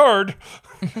 from? "Card."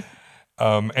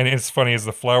 And it's funny as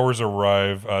the flowers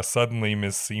arrive. Suddenly,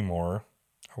 Miss Seymour.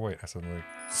 Oh wait,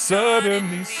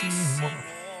 suddenly Seymour.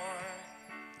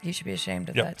 You should be ashamed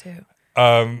of that too.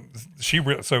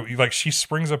 She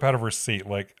springs up out of her seat,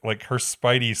 like her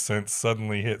spidey sense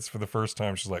suddenly hits for the first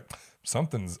time. She's like,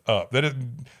 something's up.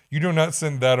 You do not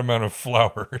send that amount of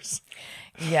flowers.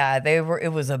 Yeah,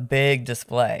 it was a big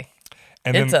display.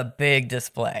 And It's a big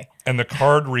display. And the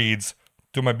card reads,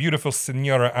 "To my beautiful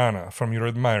Signora Anna, from your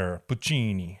admirer,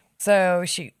 Puccini." So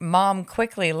mom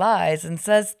quickly lies and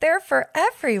says, "They're for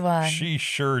everyone." She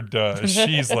sure does.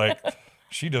 She's like,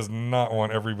 she does not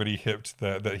want everybody hip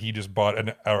to that he just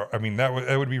bought I mean, that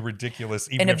would be ridiculous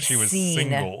even if she was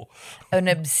single. An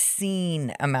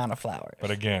obscene amount of flowers. But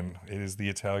again, it is the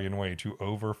Italian way to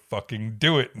over fucking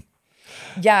do it.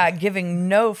 Yeah, giving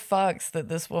no fucks that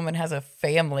this woman has a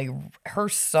family. Her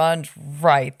son's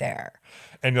right there.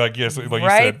 And like, yes, like right you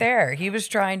said, there. He was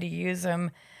trying to use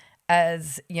him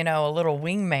as, a little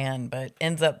wingman, but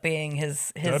ends up being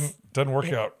his doesn't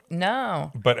work out.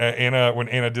 No. But when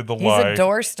Anna did the He's lie, a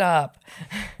doorstop.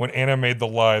 when Anna made the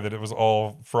lie that it was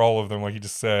all for all of them, like you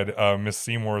just said, Miss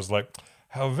Seymour is like,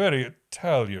 "How very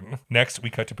Italian." Next, we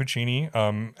cut to Puccini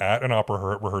at an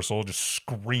opera rehearsal, just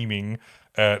screaming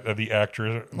at the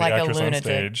actress on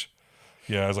stage.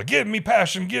 Yeah, I was like, "Give me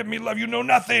passion, give me love. You know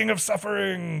nothing of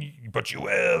suffering, but you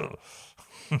will."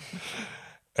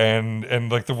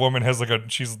 And like the woman has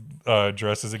she's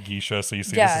dressed as a geisha, so you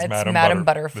see this is Madame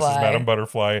Butterfly. This is Madame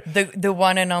Butterfly. The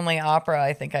one and only opera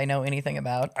I think I know anything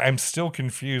about. I'm still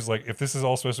confused. Like, if this is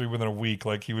all supposed to be within a week,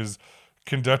 like he was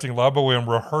conducting La Boheme,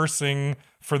 rehearsing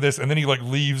for this, and then he like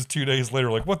leaves 2 days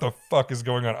later. Like, what the fuck is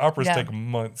going on? Operas take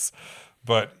months,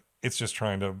 but it's just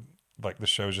trying to, like, the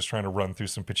show is just trying to run through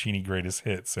some Puccini greatest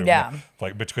hits. So,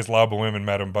 like, because La Boheme and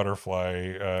Madame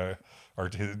Butterfly are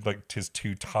his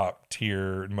two top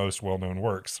tier most well known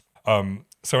works.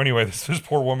 So anyway, this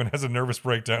poor woman has a nervous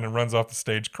breakdown and runs off the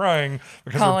stage crying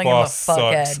because her boss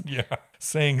sucks. Yeah,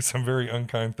 saying some very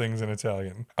unkind things in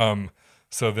Italian.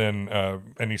 So then,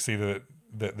 and you see that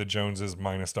the Joneses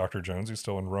minus Dr. Jones, who's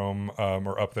still in Rome,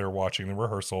 are up there watching the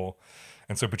rehearsal.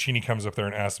 And so Puccini comes up there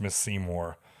and asks Miss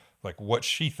Seymour, like, what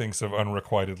she thinks of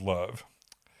unrequited love.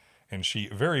 And she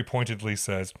very pointedly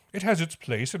says, "It has its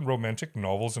place in romantic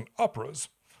novels and operas."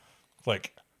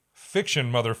 Like,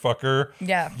 fiction, motherfucker.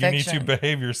 Yeah, fiction. You need to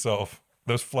behave yourself.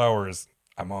 Those flowers,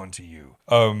 I'm on to you.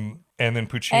 And then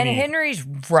Puccini... And Henry's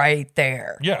right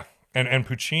there. Yeah. And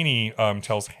Puccini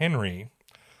tells Henry...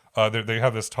 they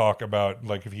have this talk about,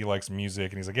 like, if he likes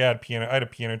music, and he's like, "Yeah, I had a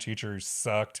piano teacher who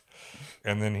sucked,"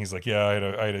 and then he's like, "Yeah,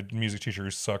 I had a music teacher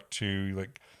who sucked too.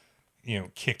 Like,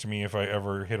 kicked me if I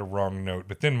ever hit a wrong note.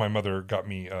 But then my mother got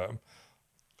me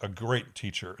a great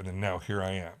teacher, and then now here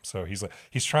I am." So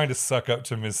he's trying to suck up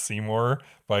to Miss Seymour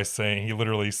by saying, he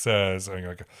literally says,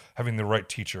 like, "Having the right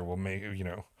teacher will make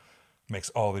makes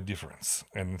all the difference."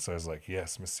 And says, like,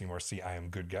 "Yes, Miss Seymour, see, I am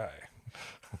good guy."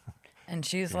 And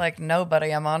she's like, "No,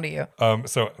 buddy, I'm onto you."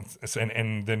 So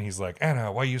then he's like,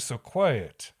 "Anna, why are you so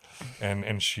quiet?"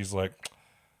 And she's like,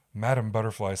 "Madame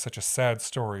Butterfly is such a sad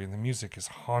story, and the music is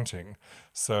haunting."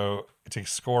 So to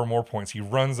score more points, he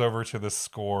runs over to the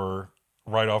score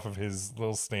right off of his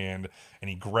little stand, and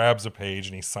he grabs a page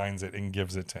and he signs it and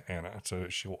gives it to Anna, so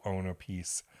she will own a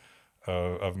piece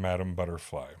of Madame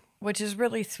Butterfly. Which is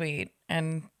really sweet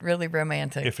and really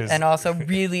romantic and also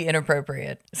really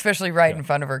inappropriate, especially right in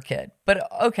front of her kid. But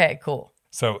okay, cool.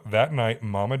 So that night,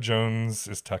 Mama Jones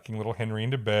is tucking little Henry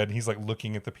into bed. He's like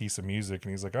looking at the piece of music,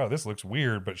 and he's like, "Oh, this looks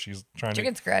weird," but she's trying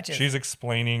Chicken scratches. She's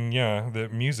explaining, the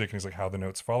music, and he's like, how the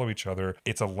notes follow each other.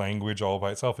 It's a language all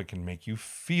by itself. It can make you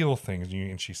feel things,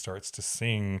 and she starts to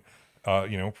sing, a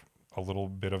little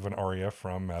bit of an aria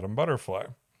from Madame Butterfly.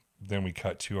 Then we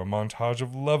cut to a montage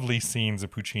of lovely scenes of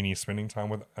Puccini spending time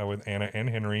with Anna and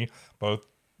Henry, both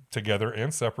together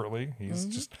and separately. He's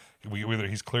just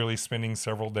he's clearly spending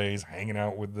several days hanging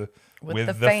out with the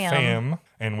fam,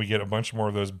 and we get a bunch more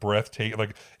of those breathtaking.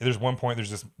 Like, there's one point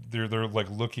they're like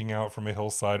looking out from a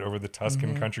hillside over the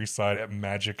Tuscan countryside at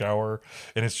magic hour,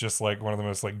 and it's just like one of the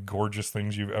most like gorgeous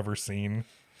things you've ever seen.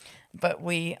 But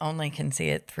we only can see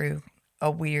it through a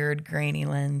weird grainy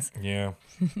lens. Yeah.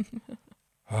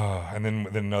 And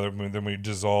then we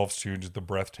dissolves to just the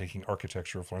breathtaking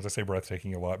architecture of Florence. I say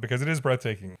breathtaking a lot because it is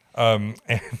breathtaking. And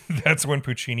that's when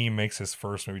Puccini makes his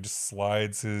first move. He just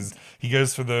slides he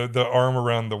goes for the arm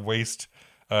around the waist,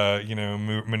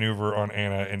 maneuver on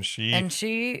Anna, and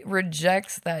she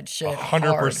rejects that shit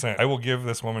 100%. I will give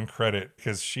this woman credit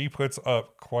because she puts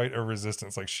up quite a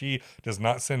resistance. Like, she does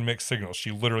not send mixed signals.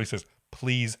 She literally says,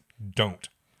 "Please don't."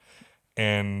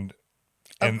 And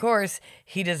of course,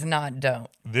 he does not don't.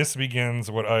 This begins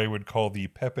what I would call the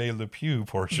Pepe Le Pew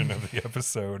portion of the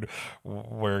episode,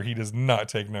 where he does not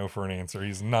take no for an answer.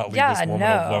 He's not leave this woman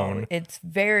alone. It's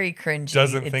very cringy.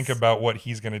 Doesn't think about what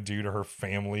he's going to do to her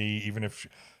family, even if,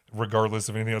 regardless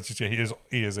of anything else.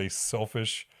 He is a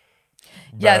selfish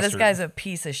Yeah, this bastard. guy's a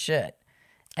piece of shit.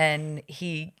 And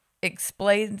he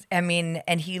explains, and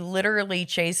he literally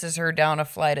chases her down a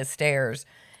flight of stairs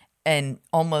and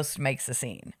almost makes a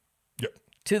scene. Yep.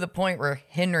 To the point where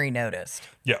Henry noticed.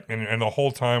 Yeah, and the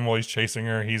whole time while he's chasing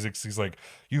her, he's like,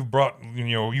 you brought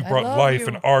love life you.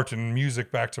 and art and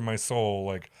music back to my soul.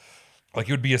 Like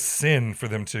it would be a sin for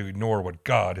them to ignore what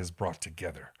God has brought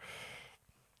together.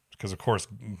 Because of course,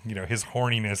 his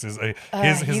horniness is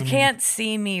his You can't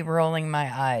see me rolling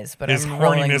my eyes, but his I'm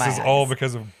rolling horniness my is eyes. all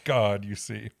because of God, you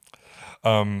see.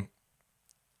 And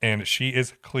she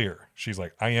is clear. She's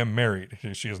like, I am married.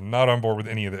 She is not on board with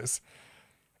any of this.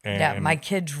 And my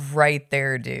kid's right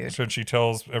there, dude. so she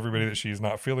tells everybody that she's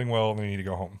not feeling well and they need to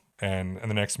go home. And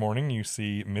the next morning, you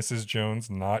see Mrs. Jones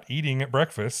not eating at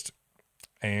breakfast.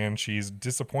 And she's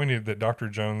disappointed that Dr.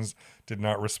 Jones did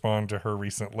not respond to her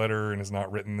recent letter and has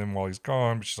not written them while he's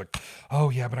gone. But she's like, oh,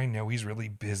 yeah, but I know he's really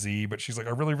busy. But she's like, I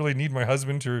really, really need my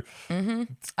husband to...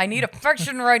 I need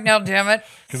affection right now, damn it.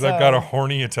 Because I've got a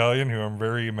horny Italian who I'm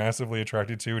very massively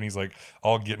attracted to. And he's like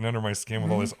all getting under my skin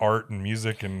with all this art and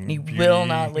music and He beauty. will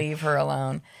not leave her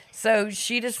alone. So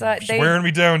she decides... She's wearing me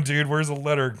down, dude. Where's a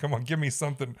letter? Come on, give me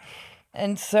something.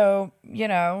 And so,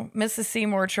 Mrs.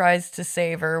 Seymour tries to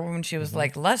save her when she was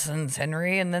like, lessons,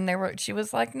 Henry. And then she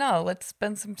was like, no, let's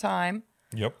spend some time.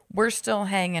 Yep. We're still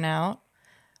hanging out.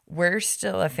 We're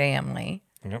still a family.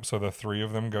 Yep. So the three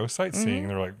of them go sightseeing.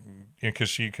 They're like,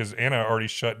 because Anna already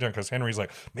shut down. Because Henry's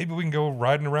like, maybe we can go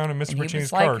riding around in Mr. And he Puccini's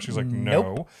was like, car. She's like, no.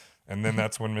 nope. And then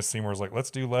that's when Miss Seymour's like,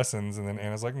 let's do lessons. And then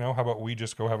Anna's like, no, how about we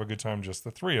just go have a good time, just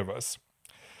the three of us.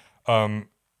 And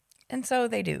so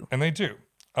they do. And they do.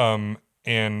 And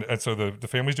so the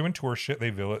family's doing tour shit.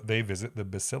 They visit the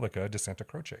Basilica di Santa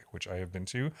Croce, which I have been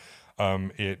to.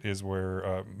 It is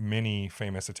where many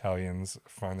famous Italians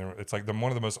find their. It's like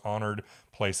one of the most honored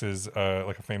places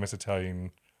like a famous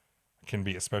Italian can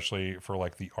be, especially for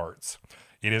like the arts.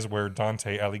 It is where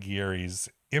Dante Alighieri's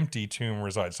empty tomb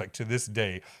resides. Like to this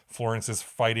day, Florence is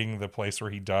fighting the place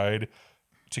where he died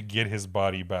to get his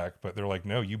body back, but they're like,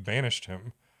 no, you banished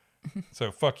him.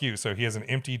 So fuck you. So he has an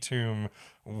empty tomb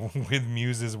with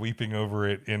muses weeping over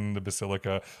it in the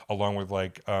basilica, along with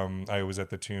like I was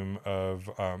at the tomb of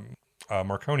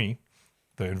Marconi,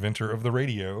 the inventor of the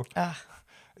radio,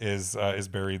 is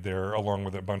buried there, along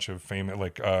with a bunch of famous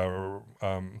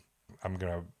I'm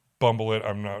gonna bumble it.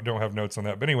 Don't have notes on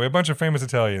that, but anyway, a bunch of famous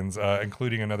Italians,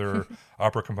 including another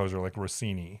opera composer like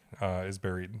Rossini, is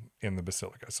buried in the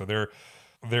basilica. So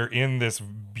they're in this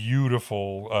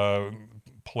beautiful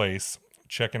place,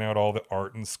 checking out all the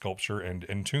art and sculpture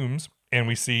and tombs. And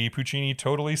we see Puccini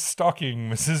totally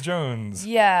stalking Mrs. Jones.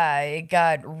 Yeah, it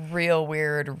got real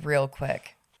weird real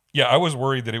quick. Yeah, I was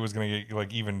worried that it was going to get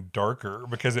like even darker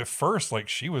because at first, like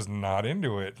she was not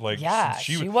into it. Like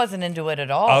she wasn't into it at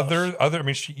all. I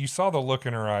mean, you saw the look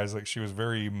in her eyes, like she was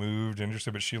very moved,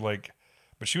 interested, but she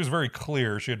was very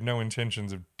clear. She had no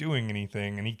intentions of doing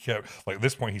anything. And he kept like at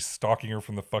this point, he's stalking her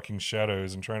from the fucking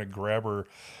shadows and trying to grab her.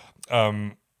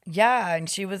 Yeah, and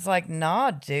she was like, nah,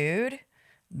 dude,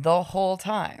 the whole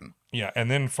time. Yeah,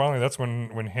 and then finally, that's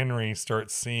when Henry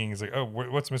starts seeing, he's like, oh,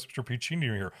 what's Mr. Puccini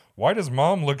doing here? Why does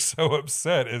Mom look so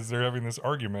upset as they're having this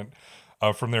argument?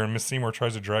 From there, Miss Seymour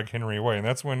tries to drag Henry away, and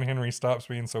that's when Henry stops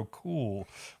being so cool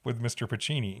with Mr.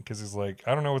 Puccini, because he's like,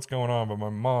 I don't know what's going on, but my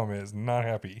mom is not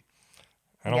happy.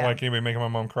 I don't like anybody making my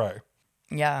mom cry.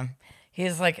 Yeah,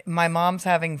 he's like, my mom's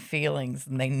having feelings,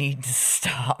 and they need to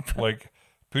stop. Like,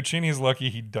 Puccini's lucky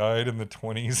he died in the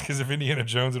 20s, because if Indiana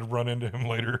Jones had run into him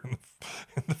later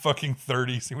in the fucking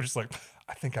 30s, he was just like,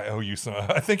 I think I owe you some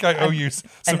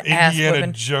Indiana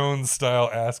Jones style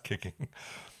ass kicking.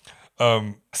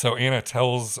 So Anna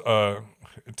tells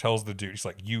the dude, he's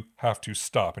like, you have to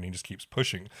stop, and he just keeps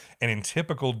pushing. And in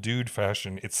typical dude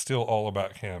fashion, it's still all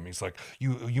about him. He's like,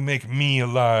 you make me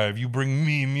alive, you bring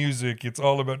me music, it's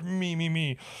all about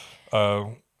me.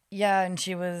 Yeah, and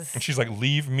she's like,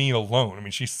 leave me alone. I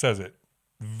mean, she says it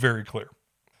very clear.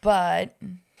 But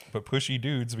pushy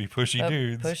dudes be pushy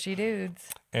dudes. Pushy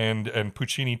dudes. And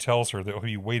Puccini tells her that he'll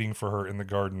be waiting for her in the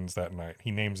gardens that night.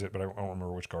 He names it, but I don't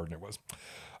remember which garden it was.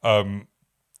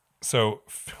 So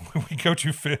we go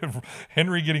to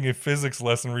Henry getting a physics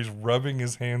lesson where he's rubbing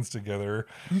his hands together,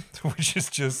 which is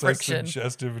just so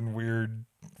suggestive and weird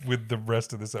with the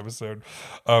rest of this episode.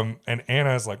 And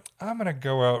Anna's like, I'm going to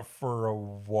go out for a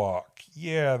walk.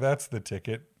 Yeah, that's the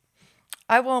ticket.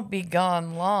 I won't be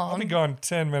gone long. I'll be gone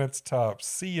 10 minutes tops.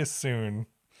 See you soon.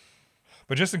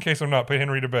 But just in case I'm not, put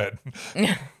Henry to bed.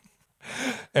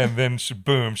 And then,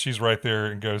 boom, she's right there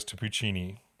and goes to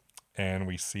Puccini. And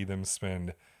we see them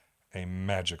spend a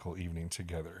magical evening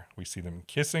together. We see them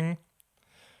kissing.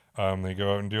 They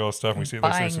go out and do all this stuff. And we see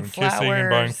there's Buying some kissing and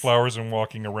buying flowers. flowers and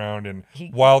walking around. And He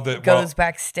goes goes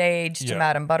backstage to Yeah.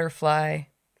 Madame Butterfly.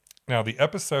 Now, the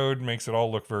episode makes it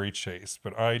all look very chaste,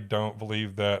 but I don't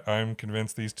believe that. I'm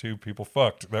convinced these two people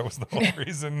fucked. That was the whole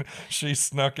reason she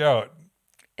snuck out.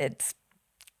 It's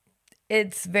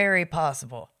very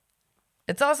possible.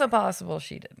 It's also possible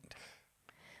she didn't.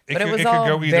 But it was could all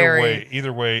go either very way.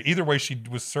 Either way, she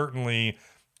was certainly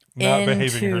not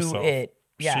behaving into herself. it.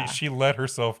 Yeah. She let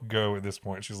herself go at this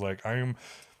point. She's like,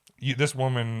 this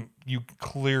woman, you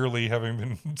clearly having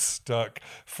been stuck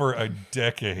for a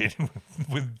decade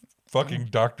with fucking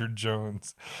Dr.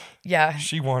 Jones. Yeah.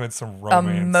 She wanted some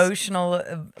romance. Emotional,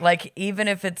 like, even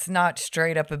if it's not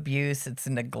straight up abuse, it's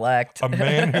neglect. A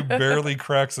man who barely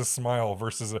cracks a smile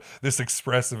versus this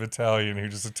expressive Italian who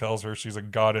just tells her she's a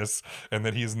goddess and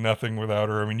that he is nothing without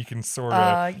her. I mean, you can sort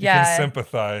of you can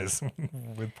sympathize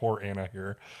with poor Anna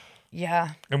here. Yeah.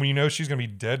 And when you know she's going to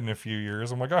be dead in a few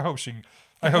years, I'm like, I hope she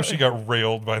got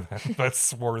railed by that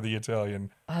swarthy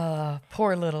Italian.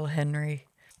 Poor little Henry.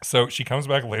 So she comes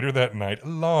back later that night,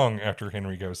 long after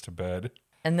Henry goes to bed.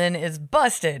 And then is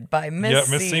busted by Miss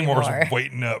Seymour. Miss Seymour's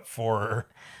waiting up for her.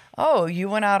 Oh, you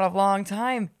went out a long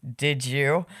time, did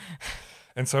you?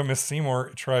 And so Miss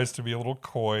Seymour tries to be a little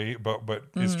coy, but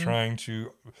is trying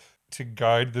to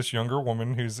guide this younger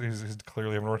woman who's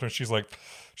clearly having a rough time. She's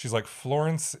like,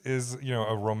 Florence is,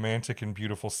 a romantic and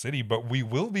beautiful city, but we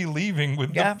will be leaving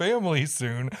with the family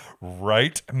soon,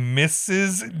 right,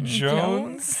 Mrs.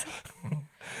 Jones?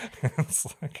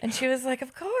 And she was like,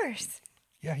 of course.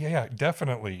 Yeah,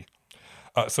 definitely.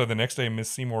 So the next day, Miss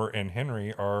Seymour and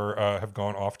Henry have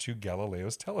gone off to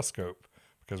Galileo's telescope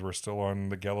because we're still on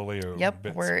the Galileo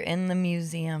bits. We're in the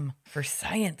museum for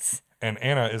science. And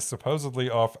Anna is supposedly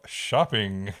off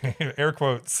shopping, air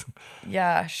quotes.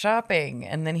 Yeah, shopping.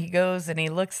 And then he goes and he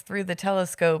looks through the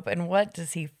telescope, and what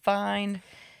does he find?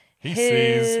 He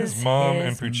sees his mom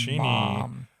and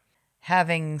Puccini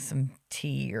having some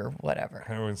tea or whatever.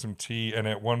 Having some tea, and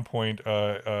at one point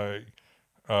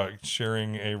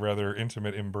sharing a rather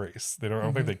intimate embrace. I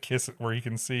don't think they kiss where he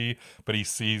can see, but he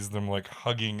sees them like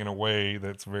hugging in a way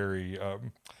that's very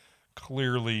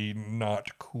clearly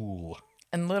not cool.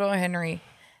 And little Henry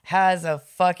has a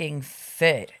fucking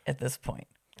fit at this point.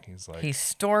 He's like, he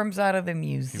storms out of the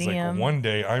museum. He's like, one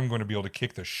day I'm going to be able to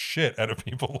kick the shit out of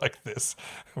people like this.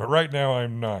 But right now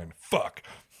I'm 9. Fuck.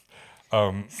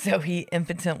 So he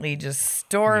impotently just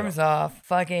storms off.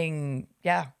 Fucking,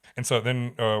 yeah. And so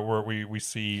then where we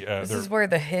see... this is where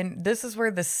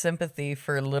the sympathy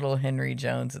for little Henry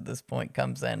Jones at this point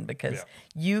comes in, because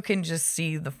you can just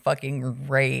see the fucking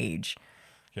rage.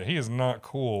 Yeah, he is not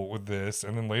cool with this.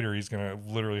 And then later he's going to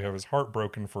literally have his heart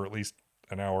broken for at least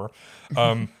an hour.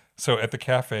 So at the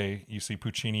cafe, you see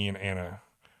Puccini and Anna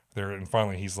there. And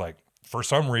finally he's like, for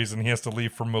some reason, he has to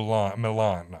leave for Milan. They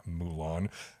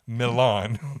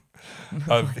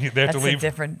have to leave.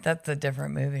 That's a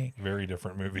different movie. Very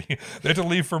different movie. They have to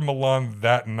leave for Milan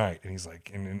that night. And he's like,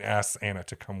 and asks Anna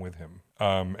to come with him.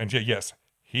 And yes,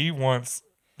 he wants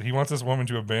this woman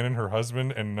to abandon her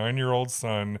husband and 9-year-old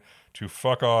son to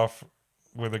fuck off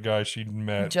with a guy she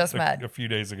met a few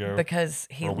days ago. Because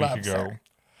he loves her.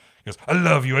 He goes, I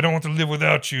love you. I don't want to live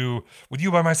without you. With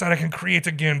you by my side, I can create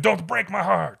again. Don't break my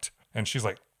heart. And she's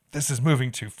like, this is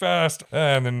moving too fast.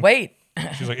 And then wait.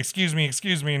 She's like, excuse me.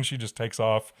 And she just takes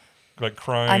off, like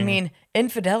crying. I mean,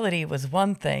 infidelity was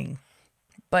one thing,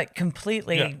 but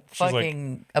completely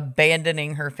fucking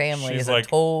abandoning her family is a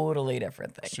totally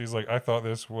different thing. She's like, I thought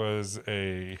this was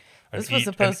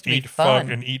supposed to be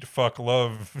fun. An eat, fuck,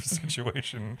 love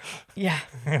situation. Yeah.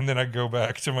 And then I go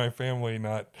back to my family,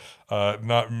 not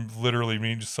literally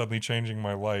me just suddenly changing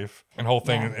my life and whole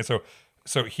thing. Yeah. And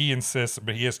so he insists,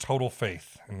 but he has total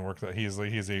faith in the work that he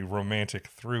is a romantic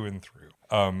through and through.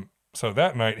 So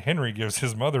that night, Henry gives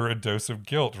his mother a dose of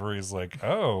guilt where he's like,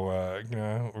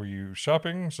 were you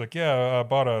shopping? She's like, yeah, I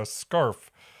bought a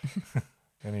scarf.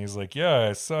 And he's like, yeah,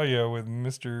 I saw you with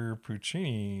Mr.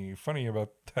 Puccini. Funny about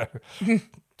that.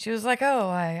 She was like, oh,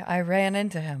 I ran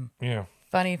into him. Yeah.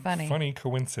 Funny. Funny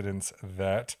coincidence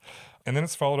that. And then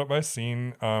it's followed up by a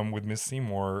scene with Miss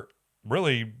Seymour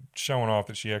really showing off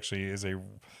that she actually is a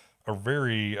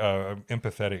very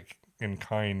empathetic and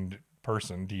kind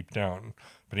person deep down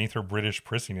beneath her British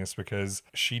prissiness, because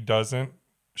she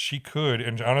could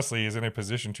and honestly is in a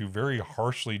position to very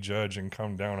harshly judge and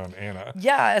come down on Anna.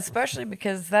 Yeah, especially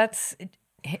because that's,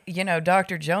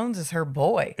 Dr. Jones is her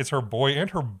boy. It's her boy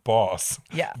and her boss.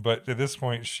 Yeah. But at this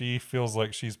point, she feels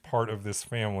like she's part of this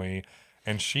family,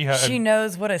 and she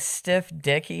knows what a stiff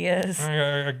dick he is.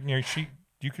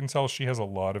 You can tell she has a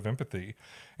lot of empathy.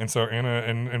 And so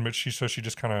Anna, but she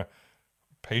just kind of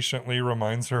patiently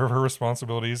reminds her of her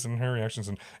responsibilities and her reactions.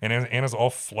 And Anna's all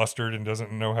flustered and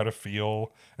doesn't know how to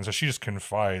feel. And so she just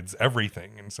confides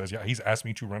everything and says, yeah, he's asked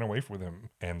me to run away with him.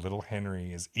 And little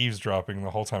Henry is eavesdropping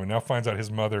the whole time and now finds out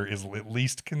his mother is at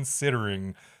least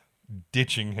considering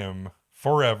ditching him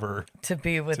forever to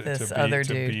be with this other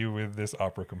dude. To be with this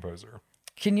opera composer.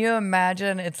 Can you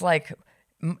imagine? It's like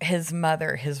his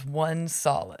mother, his one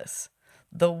solace.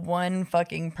 The one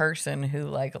fucking person who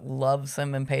like loves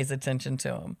him and pays attention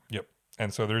to him. Yep.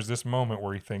 And so there's this moment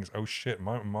where he thinks, "Oh shit,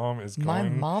 my mom's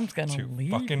gonna to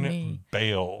leave fucking me."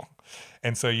 bail."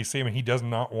 And so you see him, and he does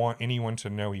not want anyone to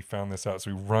know he found this out.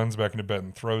 So he runs back into bed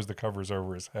and throws the covers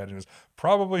over his head and is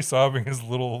probably sobbing his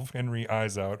little Henry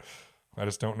eyes out. I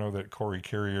just don't know that Corey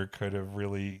Carrier could have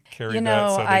really carried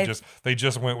that. So they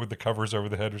just went with the covers over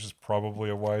the head, which is probably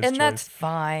a wise choice. And that's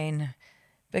fine,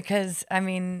 because I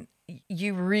mean,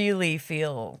 you really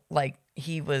feel like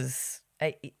he was.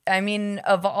 I mean,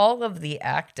 of all of the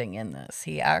acting in this,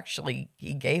 he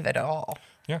gave it all.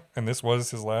 Yeah, and this was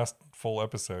his last full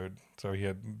episode. So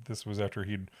this was after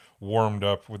he'd warmed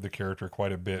up with the character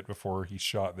quite a bit before he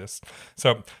shot this.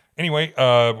 So anyway,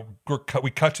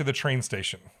 we cut to the train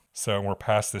station. So we're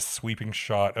past this sweeping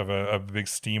shot of a big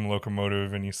steam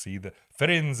locomotive, and you see the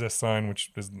Firenze sign,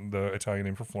 which is the Italian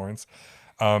name for Florence.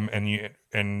 And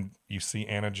you see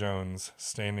Anna Jones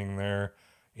standing there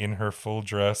in her full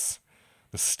dress,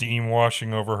 the steam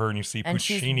washing over her, and you see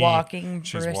Puccini. She's walking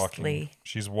briskly.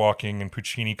 She's walking, and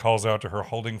Puccini calls out to her,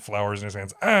 holding flowers in his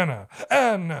hands, "Anna,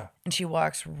 Anna!" And she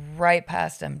walks right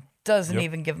past him, doesn't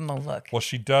even give him a look. Well,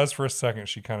 she does for a second.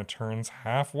 She kind of turns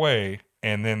halfway,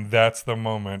 and then that's the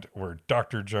moment where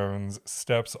Dr. Jones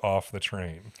steps off the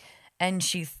train. And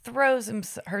she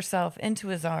throws herself into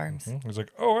his arms. He's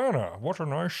like, "Oh, Anna, what a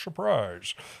nice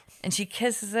surprise." And she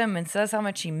kisses him and says how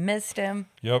much she missed him.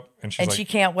 Yep. And she's like, she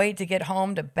can't wait to get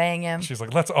home to bang him. She's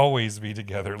like, "Let's always be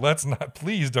together. Let's not,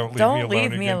 please don't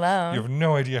leave me alone. You have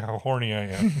no idea how horny I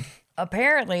am."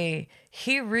 Apparently,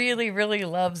 he really, really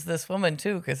loves this woman,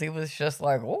 too, because he was just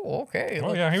like, "Oh, okay."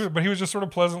 Oh, yeah, but he was just sort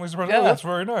of pleasantly surprised. Yeah. "Oh, that's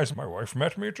very nice. My wife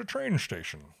met me at a train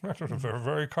station. That's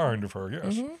very kind of her,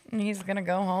 yes." Mm-hmm. And he's going to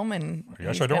go home and...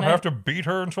 Yes, I don't have to beat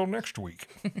her until next week.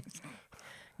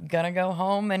 Gonna go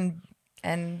home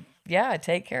and yeah,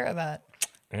 take care of that.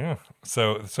 Yeah.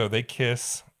 So they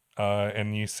kiss,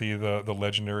 and you see the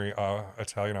legendary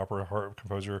Italian opera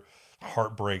composer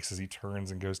heartbreaks as he turns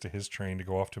and goes to his train to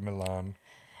go off to Milan.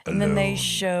 And then they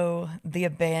show the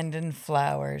abandoned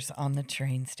flowers on the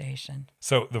train station.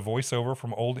 So the voiceover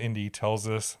from Old Indy tells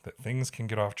us that things can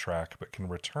get off track, but can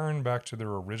return back to their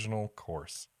original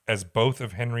course. As both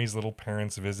of Henry's little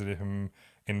parents visited him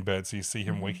in bed, so you see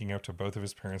him waking up to both of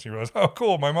his parents. You realize, "Oh,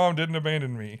 cool, my mom didn't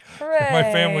abandon me. Hooray! My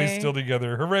family's still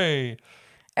together. Hooray!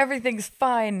 Everything's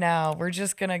fine now. We're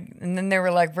just gonna..." And then they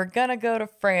were like, "We're gonna go to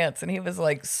France." And he was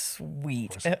like,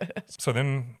 "Sweet." So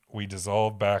then we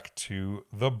dissolve back to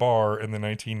the bar in the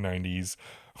 1990s,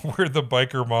 where the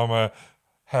biker mama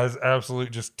has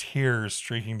absolute just tears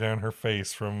streaking down her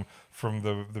face from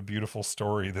the beautiful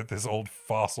story that this old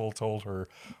fossil told her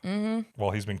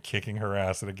while he's been kicking her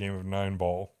ass at a game of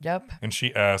 9-ball. Yep. And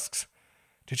she asks,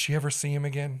 did she ever see him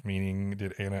again? Meaning,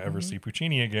 did Anna ever see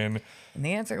Puccini again? And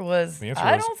the answer was,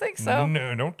 I don't think so.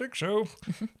 No, I don't think so.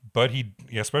 But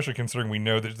especially considering we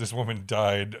know that this woman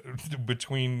died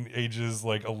between ages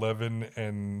like 11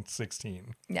 and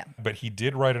 16. Yeah. But he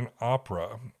did write an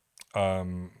opera,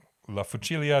 La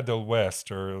Fuciglia del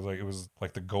West, or it was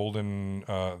like the golden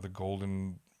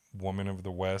woman of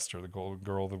the West, or the golden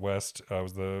girl of the West,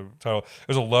 was the title. It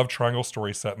was a love triangle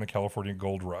story set in the California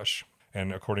Gold Rush.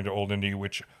 And according to Old Indy,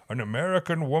 which an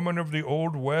American woman of the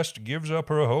Old West gives up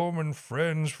her home and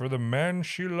friends for the man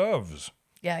she loves.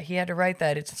 Yeah, he had to write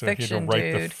that. It's fiction, he had to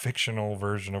write the fictional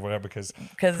version of whatever, because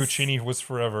Puccini was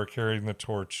forever carrying the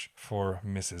torch for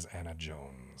Mrs. Anna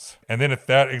Jones. And then at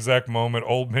that exact moment,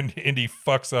 old Indy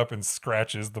fucks up and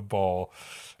scratches the ball.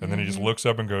 And then he just looks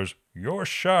up and goes, "Your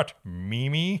shot,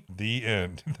 Mimi." The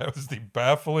end. That was the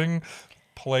baffling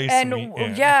place and we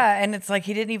end. Yeah, and it's like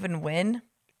he didn't even win.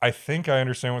 I think I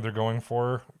understand what they're going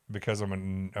for because I'm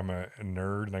a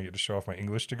nerd and I get to show off my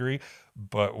English degree,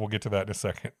 but we'll get to that in a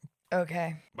second.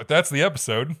 Okay. But that's the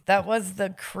episode. That was the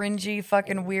cringy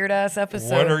fucking weird ass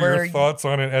episode. What are your thoughts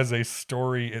on it as a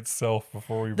story itself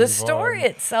before we move on? The story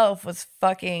itself was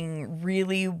fucking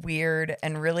really weird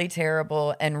and really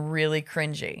terrible and really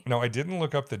cringy. No, I didn't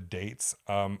look up the dates.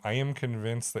 I am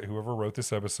convinced that whoever wrote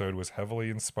this episode was heavily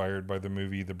inspired by the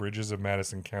movie The Bridges of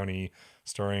Madison County,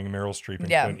 starring Meryl Streep and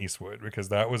Clint Eastwood, because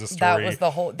that was a story. That's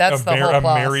the whole plot. A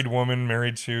married woman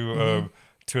married to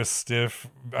to a stiff,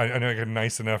 I know, like a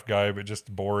nice enough guy, but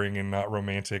just boring and not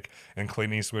romantic. And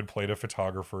Clint Eastwood played a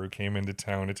photographer who came into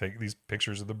town to take these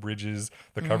pictures of the bridges,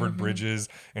 the covered bridges.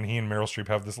 And he and Meryl Streep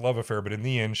have this love affair. But in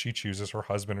the end, she chooses her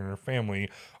husband and her family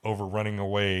over running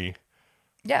away.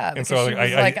 Yeah, because so she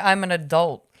was like, I'm an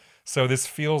adult. So this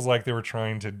feels like they were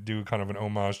trying to do kind of an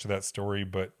homage to that story,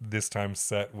 but this time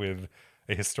set with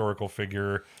a historical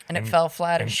figure, and it fell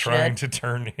flat as shit. Trying to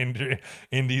turn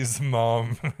Indy's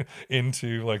mom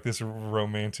into like this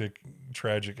romantic,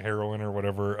 tragic heroine or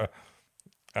whatever.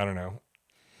 I don't know.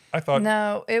 I thought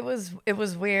no, it was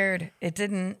weird. It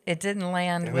didn't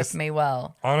land with me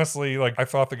well. Honestly, like I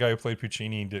thought the guy who played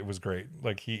Puccini was great.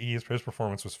 Like his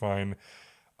performance was fine.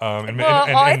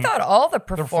 I thought all the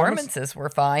performances were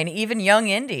fine. Even Young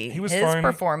Indy, his fine.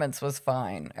 Performance was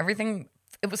fine. Everything,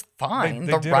 it was fine.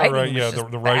 They the did writing, all right.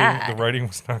 was The bad. writing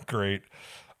was not great.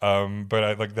 But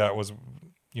I like that was,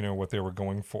 what they were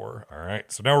going for. All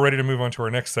right, so now we're ready to move on to our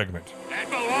next segment. That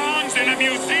belongs in a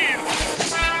museum.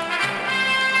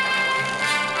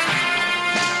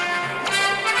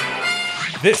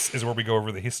 This is where we go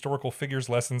over the historical figures,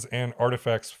 lessons, and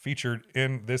artifacts featured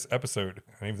in this episode.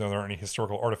 And even though there aren't any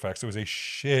historical artifacts, it was a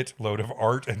shitload of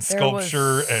art and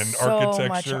sculpture and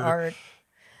architecture. Much art.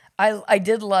 I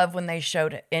did love when they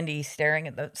showed Indy staring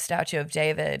at the statue of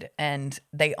David, and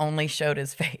they only showed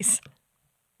his face.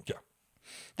 Yeah.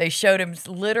 They showed him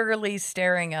literally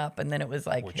staring up, and then it was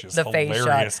like the face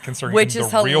shot, concerning which in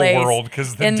is the real hilarious. world,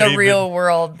 because the real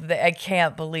world, I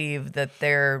can't believe that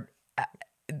they're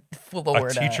a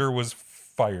teacher was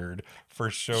fired for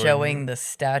showing the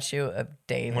statue of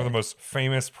David, one of the most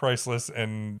famous, priceless,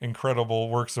 and incredible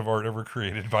works of art ever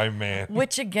created by man.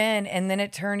 Which again, and then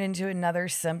it turned into another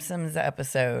Simpsons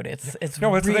episode. It's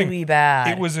no, really bad.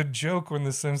 It was a joke when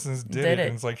the Simpsons did it.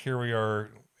 And it's like, here we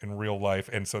are in real life,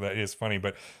 and so that is funny.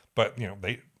 But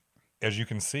they, as you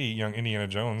can see, young Indiana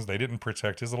Jones, they didn't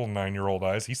protect his little 9-year-old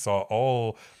eyes. He saw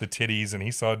all the titties, and he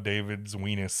saw David's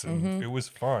weenus, and it was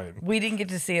fine. We didn't get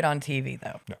to see it on TV,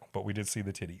 though. No, but we did see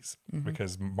the titties,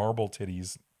 because marble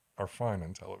titties are fine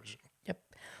on television. Yep.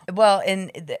 Well, and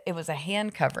it was a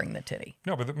hand covering the titty.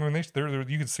 No, but when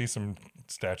you could see some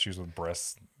statues with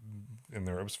breasts in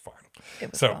there. It was fine.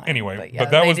 It was so fine. Anyway, but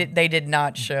that they did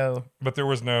not show. But there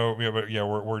was no.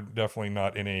 We're definitely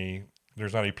not in a.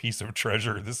 There's not a piece of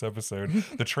treasure this episode.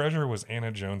 The treasure was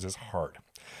Anna Jones's heart.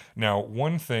 Now,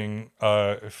 one thing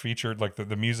featured, like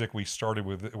the music we started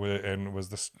with and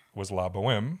was La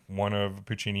Boheme, one of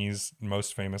Puccini's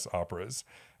most famous operas.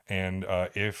 And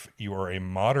if you are a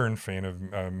modern fan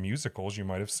of musicals, you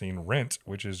might have seen Rent,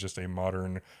 which is just a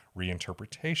modern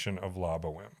reinterpretation of La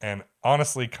Boheme. And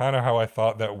honestly, kind of how I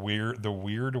thought the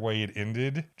weird way it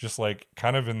ended, just like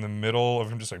kind of in the middle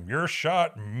of him just like, "You're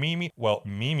shot, Mimi." Well,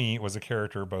 Mimi was a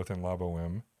character both in La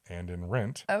Boheme and in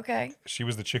Rent. Okay. She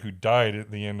was the chick who died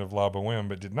at the end of La Boheme,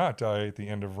 but did not die at the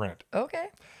end of Rent. Okay.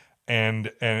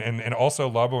 And also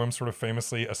La Boheme, sort of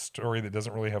famously a story that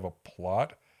doesn't really have a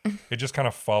plot. It just kind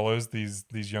of follows these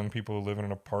young people who live in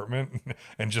an apartment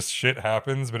and just shit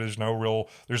happens, but there's no real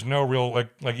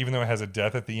like even though it has a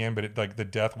death at the end, but the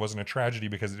death wasn't a tragedy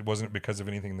because it wasn't because of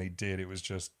anything they did. It was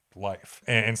just life.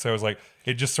 And so it was like,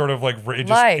 it just sort of like,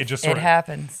 it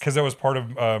happens. Cause that was part of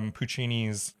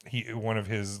Puccini's, one of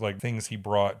his like things he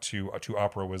brought to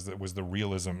opera was the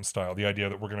realism style. The idea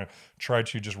that we're going to try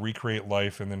to just recreate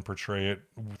life and then portray it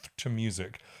to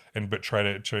music. But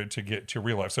try to get to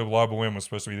real life. So La Boheme was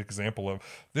supposed to be the example of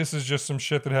this is just some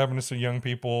shit that happened to some young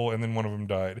people, and then one of them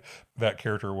died. That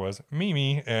character was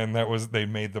Mimi, and they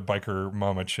made the biker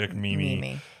mama chick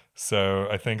Mimi. So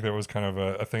I think that was kind of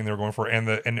a thing they were going for, and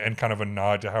kind of a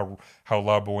nod to how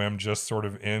La Boheme just sort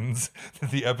of ends.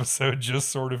 The episode just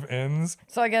sort of ends.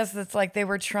 So I guess it's like they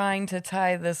were trying to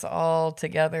tie this all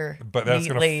together. But that's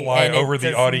going to fly over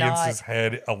the audience's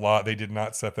head a lot. They did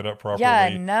not set that up properly.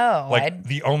 Yeah, no.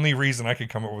 The only reason I could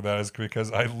come up with that is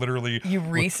because I literally I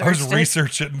was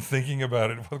researching it and thinking about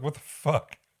it. What the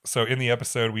fuck? So in the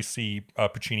episode, we see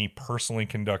Puccini personally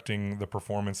conducting the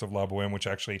performance of La Boheme, which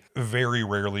actually very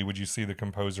rarely would you see the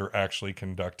composer actually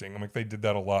conducting. Like they did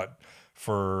that a lot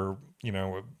for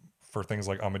things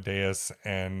like Amadeus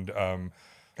and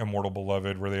Immortal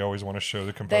Beloved, where they always want to show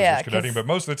the composers conducting. But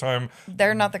most of the time,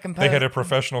 they're not the composer. They had a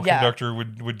professional conductor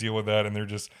would deal with that, and they're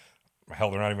just... Hell,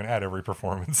 they're not even at every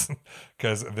performance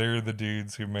because they're the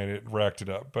dudes who racked it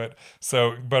up. But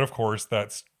of course,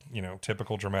 that's,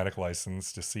 typical dramatic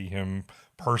license to see him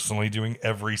personally doing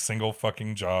every single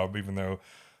fucking job, even though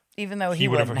he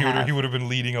would have been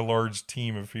leading a large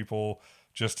team of people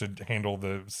just to handle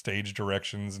the stage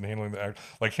directions and handling the act.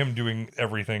 Like him doing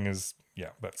everything is,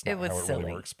 that's not how it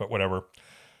really works. But whatever.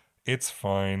 It's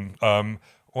fine.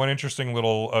 One interesting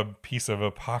little piece of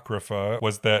apocrypha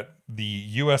was that the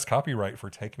U.S. copyright for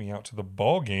Take Me Out to the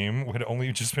Ball Game had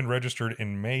only just been registered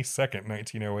in May 2nd,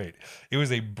 1908. It was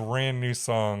a brand new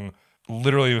song.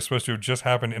 Literally, it was supposed to have just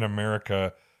happened in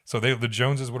America. So the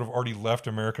Joneses would have already left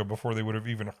America before they would have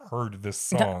even heard this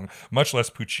song, much less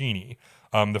Puccini.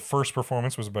 The first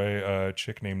performance was by a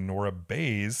chick named Nora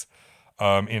Bayes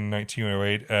in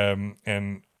 1908.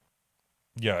 And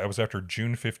yeah, it was after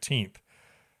June 15th.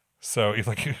 So it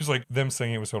was like them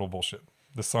saying it was total bullshit.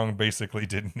 The song basically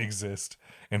didn't exist,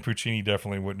 and Puccini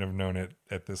definitely wouldn't have known it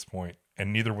at this point,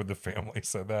 and neither would the family.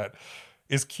 So that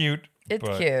is cute.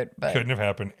 It's cute, but couldn't have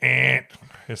happened.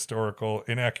 Historical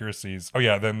inaccuracies. Oh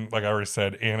yeah, then like I already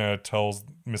said, Anna tells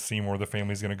Miss Seymour the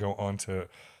family's going to go on to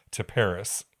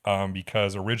Paris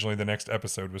because originally the next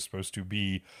episode was supposed to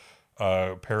be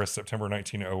Paris, September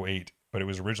 1908. But it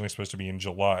was originally supposed to be in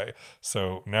July.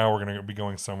 So now we're going to be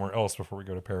going somewhere else before we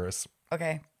go to Paris.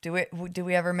 okay. Do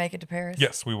we ever make it to Paris?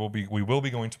 Yes, we will be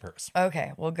going to Paris.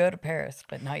 Okay, we'll go to Paris,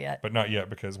 but not yet. But not yet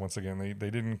because once again they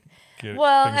didn't get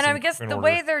Well, things and I in- guess in the order.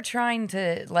 way they're trying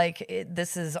to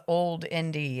this is old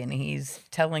Indy, and he's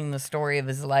telling the story of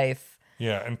his life.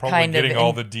 Yeah, and probably kind of getting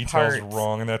all in the details parts.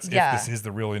 wrong, and that's Yeah. if this is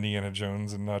the real Indiana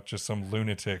Jones and not just some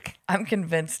lunatic. I'm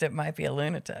convinced it might be a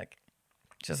lunatic,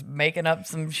 just making up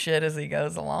some shit as he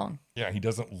goes along. Yeah, he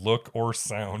doesn't look or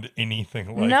sound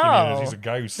anything like No, he's a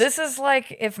guy who's this is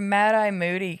like if Mad Eye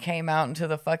Moody came out into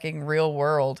the fucking real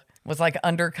world, was like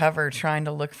undercover trying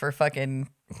to look for fucking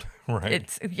right.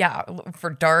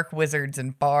 for dark wizards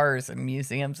and bars and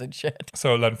museums and shit.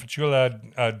 So La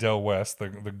Fanciulla del West, the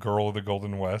girl of the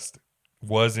Golden West,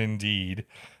 was indeed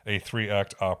a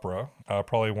 3-act opera.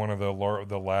 Probably one of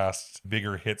the last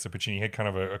bigger hits of Puccini. He had kind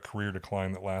of a career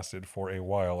decline that lasted for a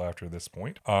while after this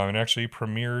point, and actually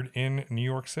premiered in New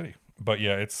York City. But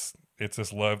yeah, it's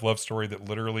this love story that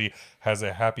literally has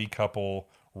a happy couple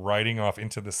riding off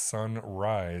into the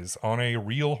sunrise on a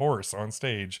real horse on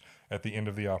stage at the end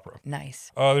of the opera.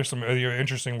 Nice. There's some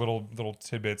interesting little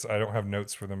tidbits. I don't have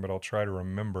notes for them, but I'll try to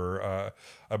remember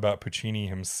about Puccini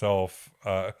himself.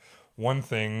 One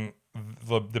thing,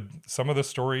 some of the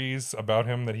stories about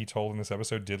him that he told in this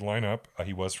episode did line up.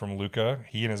 He was from Lucca.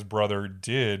 He and his brother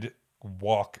did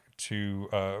walk to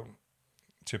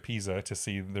Pisa to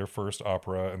see their first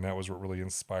opera, and that was what really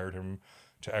inspired him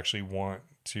to actually want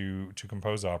to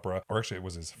compose opera. Or actually, it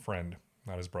was his friend,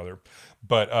 not his brother.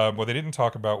 But what they didn't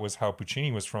talk about was how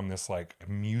Puccini was from this like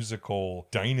musical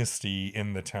dynasty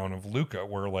in the town of Lucca,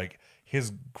 where like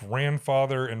his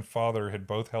grandfather and father had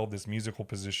both held this musical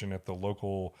position at the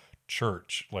local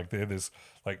church. Like they had this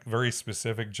like very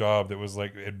specific job that was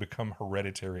like, it had become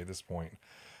hereditary at this point.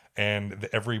 And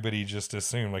everybody just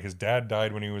assumed, like his dad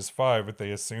died when he was 5, but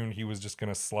they assumed he was just going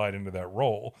to slide into that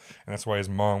role. And that's why his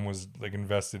mom was like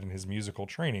invested in his musical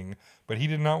training, but he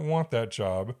did not want that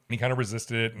job. He kind of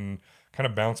resisted it and kind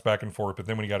of bounced back and forth. But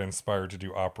then when he got inspired to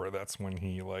do opera, that's when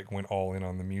he like went all in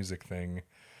on the music thing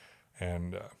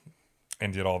and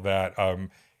did all that.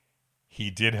 He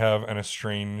did have an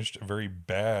estranged, very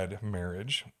bad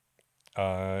marriage,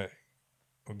 gone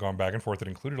back and forth. It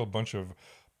included a bunch of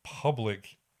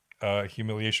public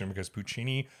humiliation because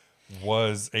Puccini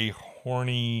was a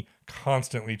horny,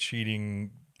 constantly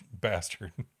cheating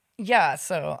bastard. Yeah,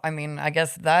 so I mean, I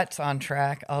guess that's on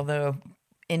track, although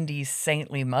Indy's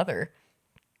saintly mother.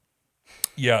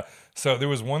 Yeah, so there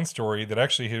was one story that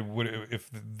actually if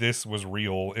this was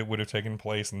real, it would have taken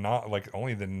place not like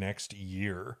only the next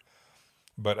year.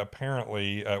 But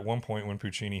apparently at one point when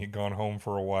Puccini had gone home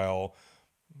for a while,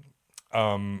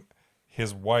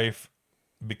 his wife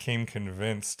became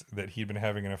convinced that he'd been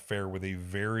having an affair with a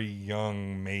very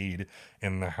young maid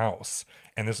in the house,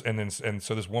 and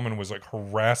so this woman was like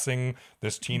harassing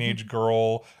this teenage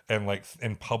girl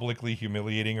and publicly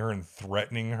humiliating her and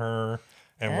threatening her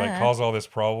and like caused all this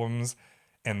problems,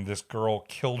 and this girl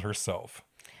killed herself.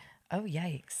 Oh,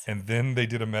 yikes. And then they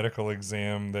did a medical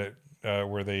exam that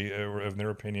where they in their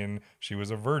opinion she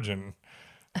was a virgin.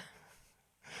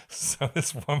 So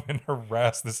this woman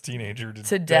harassed this teenager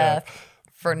to death.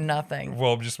 For nothing.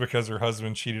 Well, just because her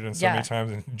husband cheated on so many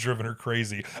times and driven her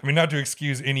crazy. I mean, not to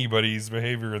excuse anybody's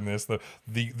behavior in this.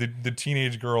 The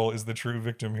teenage girl is the true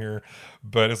victim here.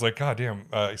 But it's like, God damn.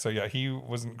 So yeah, he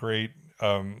wasn't great.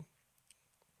 And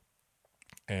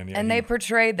they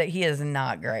portrayed that he is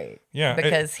not great. Yeah.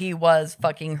 Because he was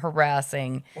fucking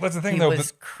harassing. Well, that's the thing, he though.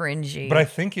 was cringy. But I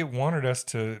think it wanted us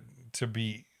to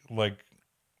be like,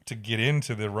 to get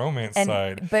into the romance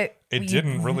side, but it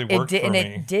didn't really work for me.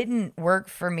 It didn't work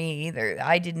for me either.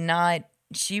 I did not.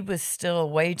 She was still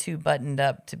way too buttoned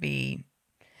up to be.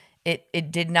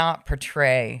 It did not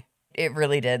portray It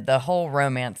really did. The whole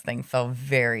romance thing fell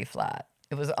very flat.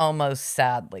 It was almost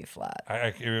sadly flat.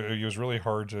 It was really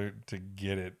hard to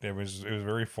get it. It was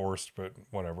very forced, but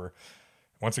whatever.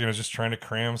 Once again, I was just trying to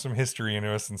cram some history into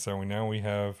us, and so now we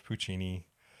have Puccini.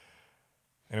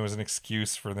 And it was an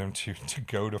excuse for them to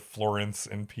go to Florence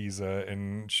and Pisa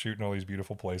and shoot in all these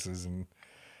beautiful places, and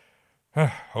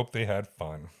hope they had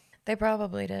fun. They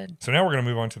probably did. So now we're going to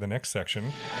move on to the next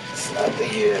section. It's not the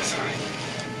years,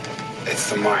 it's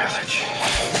the mileage.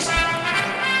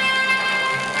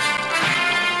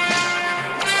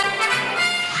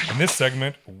 In this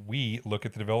segment, we look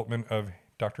at the development of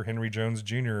Dr. Henry Jones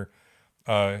Jr.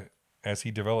 As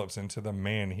he develops into the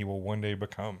man he will one day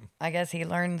become. I guess he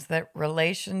learns that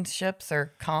relationships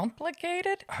are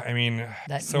complicated. I mean,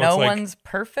 that so no it's like one's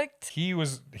perfect.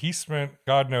 He spent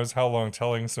God knows how long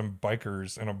telling some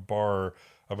bikers in a bar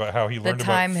about how he learned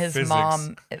about physics.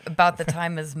 About the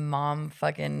time his mom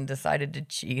fucking decided to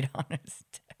cheat on his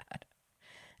dad.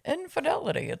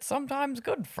 Infidelity, it's sometimes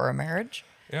good for a marriage.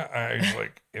 Yeah, I was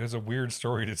like, it was a weird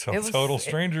story to tell total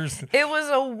strangers. It was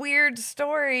a weird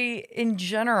story in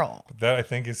general. That I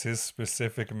think is his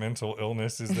specific mental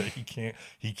illness, is that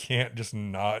he can't just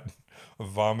not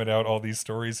vomit out all these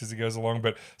stories as he goes along.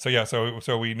 But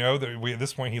so we know that at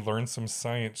this point he learns some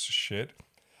science shit.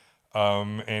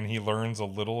 And he learns a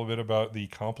little bit about the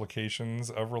complications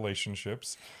of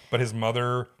relationships, but his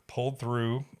mother pulled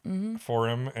through for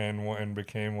him and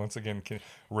became once again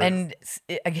and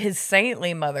his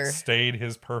saintly mother stayed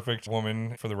his perfect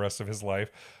woman for the rest of his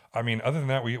life. I mean, other than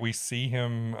that, we see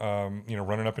him,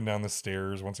 running up and down the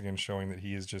stairs, once again showing that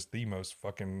he is just the most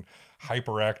fucking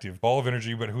hyperactive ball of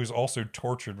energy, but who is also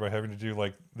tortured by having to do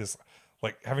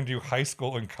having to do high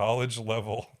school and college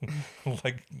level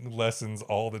lessons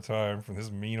all the time from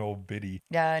this mean old biddy.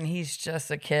 Yeah, and he's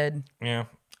just a kid. Yeah,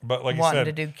 but like you wanting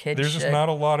said, to do kid there's shit. just not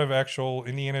a lot of actual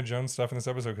Indiana Jones stuff in this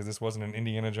episode because this wasn't an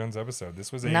Indiana Jones episode.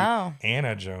 This was a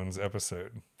Anna Jones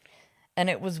episode. And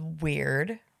it was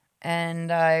weird,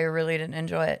 and I really didn't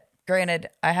enjoy it. Granted,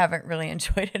 I haven't really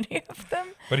enjoyed any of them.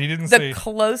 But he didn't say... The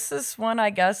closest one, I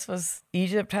guess, was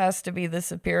Egypt has to be the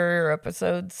superior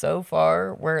episode so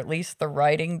far, where at least the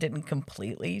writing didn't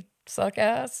completely suck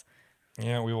ass.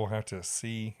 Yeah, we will have to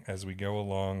see as we go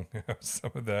along how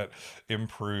some of that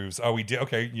improves. Oh, we did.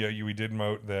 Okay, yeah, we did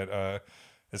note that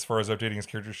as far as updating his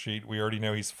character sheet, we already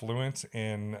know he's fluent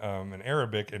in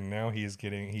Arabic, and now he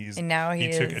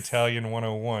took Italian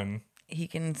 101. He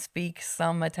can speak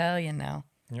some Italian now.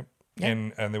 Yep.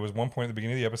 And there was one point at the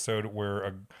beginning of the episode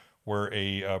where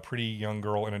a pretty young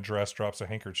girl in a dress drops a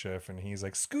handkerchief, and he's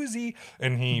like, "Scusi,"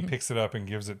 and he picks it up and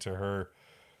gives it to her,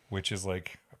 which is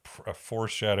like a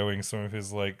foreshadowing some of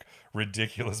his like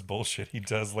ridiculous bullshit he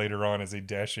does later on as a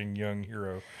dashing young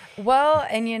hero. Well,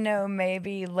 and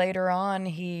maybe later on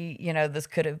he, this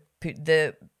could have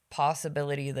the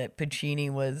possibility that Puccini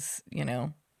was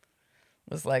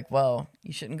like, well,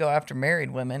 you shouldn't go after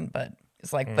married women, but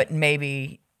it's like, but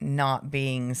maybe not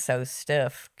being so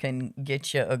stiff can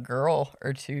get you a girl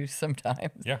or two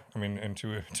sometimes. Yeah, I mean, and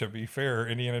to be fair,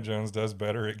 Indiana Jones does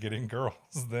better at getting girls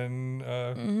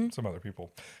than some other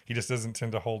people. He just doesn't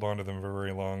tend to hold on to them for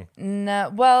very long.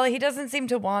 No, well, he doesn't seem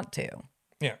to want to.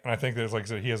 Yeah, and I think there's, like I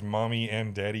said, he has mommy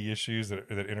and daddy issues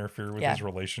that interfere with his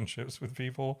relationships with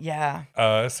people. Yeah.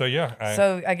 So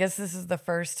I guess this is the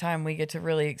first time we get to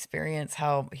really experience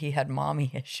how he had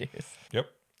mommy issues. Yep.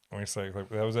 And it's like, that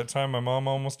was that time my mom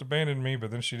almost abandoned me, but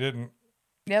then she didn't.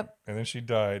 Yep. And then she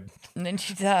died.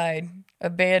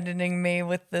 Abandoning me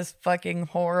with this fucking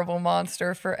horrible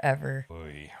monster forever.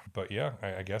 Oy. But yeah,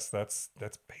 I guess that's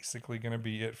basically going to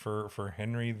be it for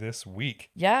Henry this week.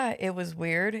 Yeah, it was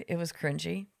weird. It was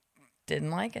cringy.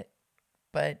 Didn't like it.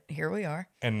 But here we are.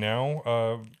 And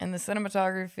now... and the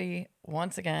cinematography,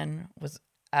 once again, was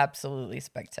absolutely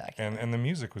spectacular. And the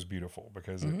music was beautiful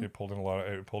because it pulled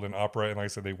in opera, and like I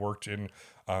said, they worked in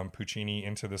Puccini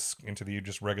into the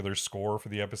just regular score for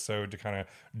the episode to kind of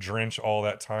drench all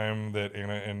that time that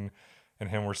Anna and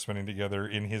him were spending together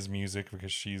in his music,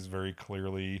 because she's very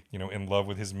clearly in love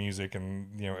with his music,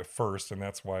 and at first, and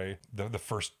that's why the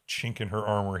first chink in her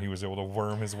armor he was able to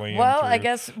worm his way in. Well, I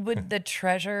guess would the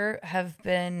treasure have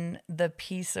been the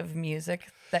piece of music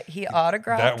that he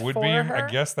autographed? That would for be her? I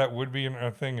guess that would be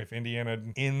a thing if Indiana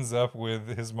ends up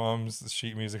with his mom's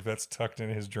sheet music that's tucked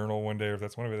in his journal one day, or if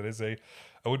that's one of it. It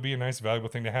would be a nice, valuable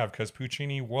thing to have, because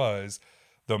Puccini was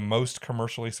the most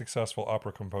commercially successful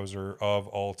opera composer of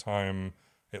all time,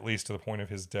 at least to the point of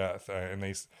his death. And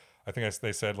they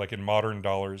said, like, in modern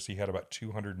dollars, he had about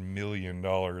 $200 million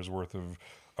worth of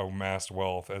amassed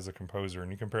wealth as a composer,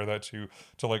 and you compare that to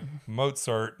like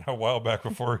Mozart a while back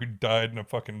before he died in a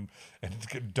fucking and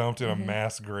get dumped in a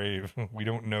mass grave. We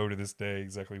don't know to this day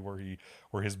exactly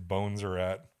where his bones are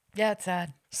at. Yeah, it's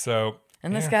sad. So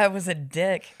And this guy was a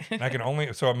dick.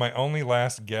 So my only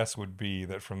last guess would be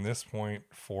that from this point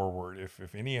forward,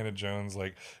 if Indiana Jones,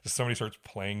 like, if somebody starts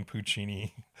playing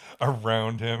Puccini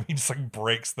around him, he just like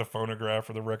breaks the phonograph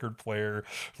or the record player,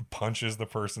 punches the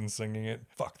person singing it.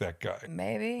 Fuck that guy.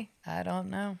 Maybe. I don't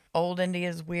know. Old Indy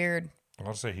is weird.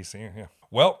 I'll say he's seeing, yeah.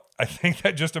 Well, I think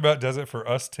that just about does it for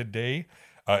us today.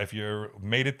 If you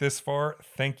made it this far,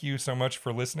 thank you so much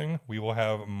for listening. We will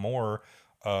have more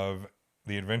of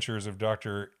the adventures of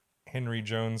Dr. Henry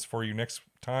Jones for you next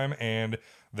time, and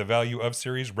the Value of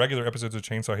series, regular episodes of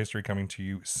Chainsaw History coming to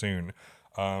you soon.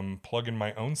 Plug in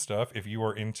my own stuff. If you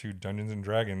are into Dungeons and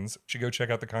Dragons, you should go check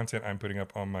out the content I'm putting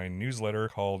up on my newsletter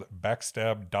called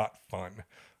backstab.fun,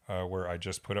 where I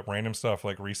just put up random stuff.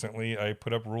 Like recently, I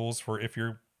put up rules for if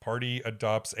your party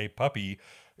adopts a puppy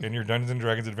in your Dungeons and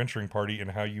Dragons adventuring party and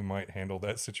how you might handle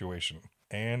that situation.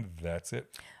 And that's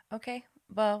it. Okay.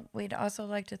 Well, we'd also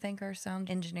like to thank our sound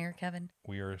engineer, Kevin.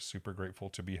 We are super grateful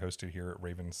to be hosted here at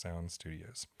Raven Sound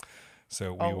Studios.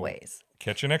 So we Always. will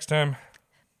catch you next time.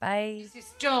 Bye.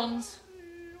 Mrs. Jones,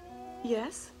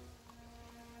 Yes?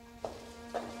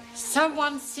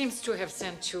 someone seems to have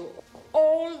sent you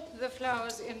all the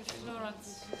flowers in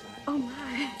Florence. Oh,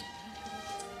 my.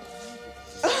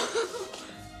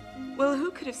 Well,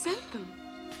 who could have sent them?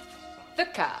 The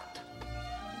card.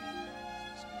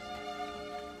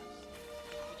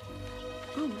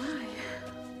 Oh, my.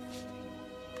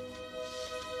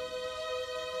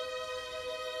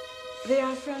 They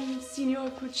are from Signor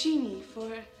Puccini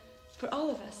for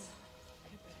all of us.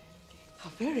 How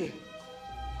very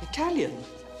Italian.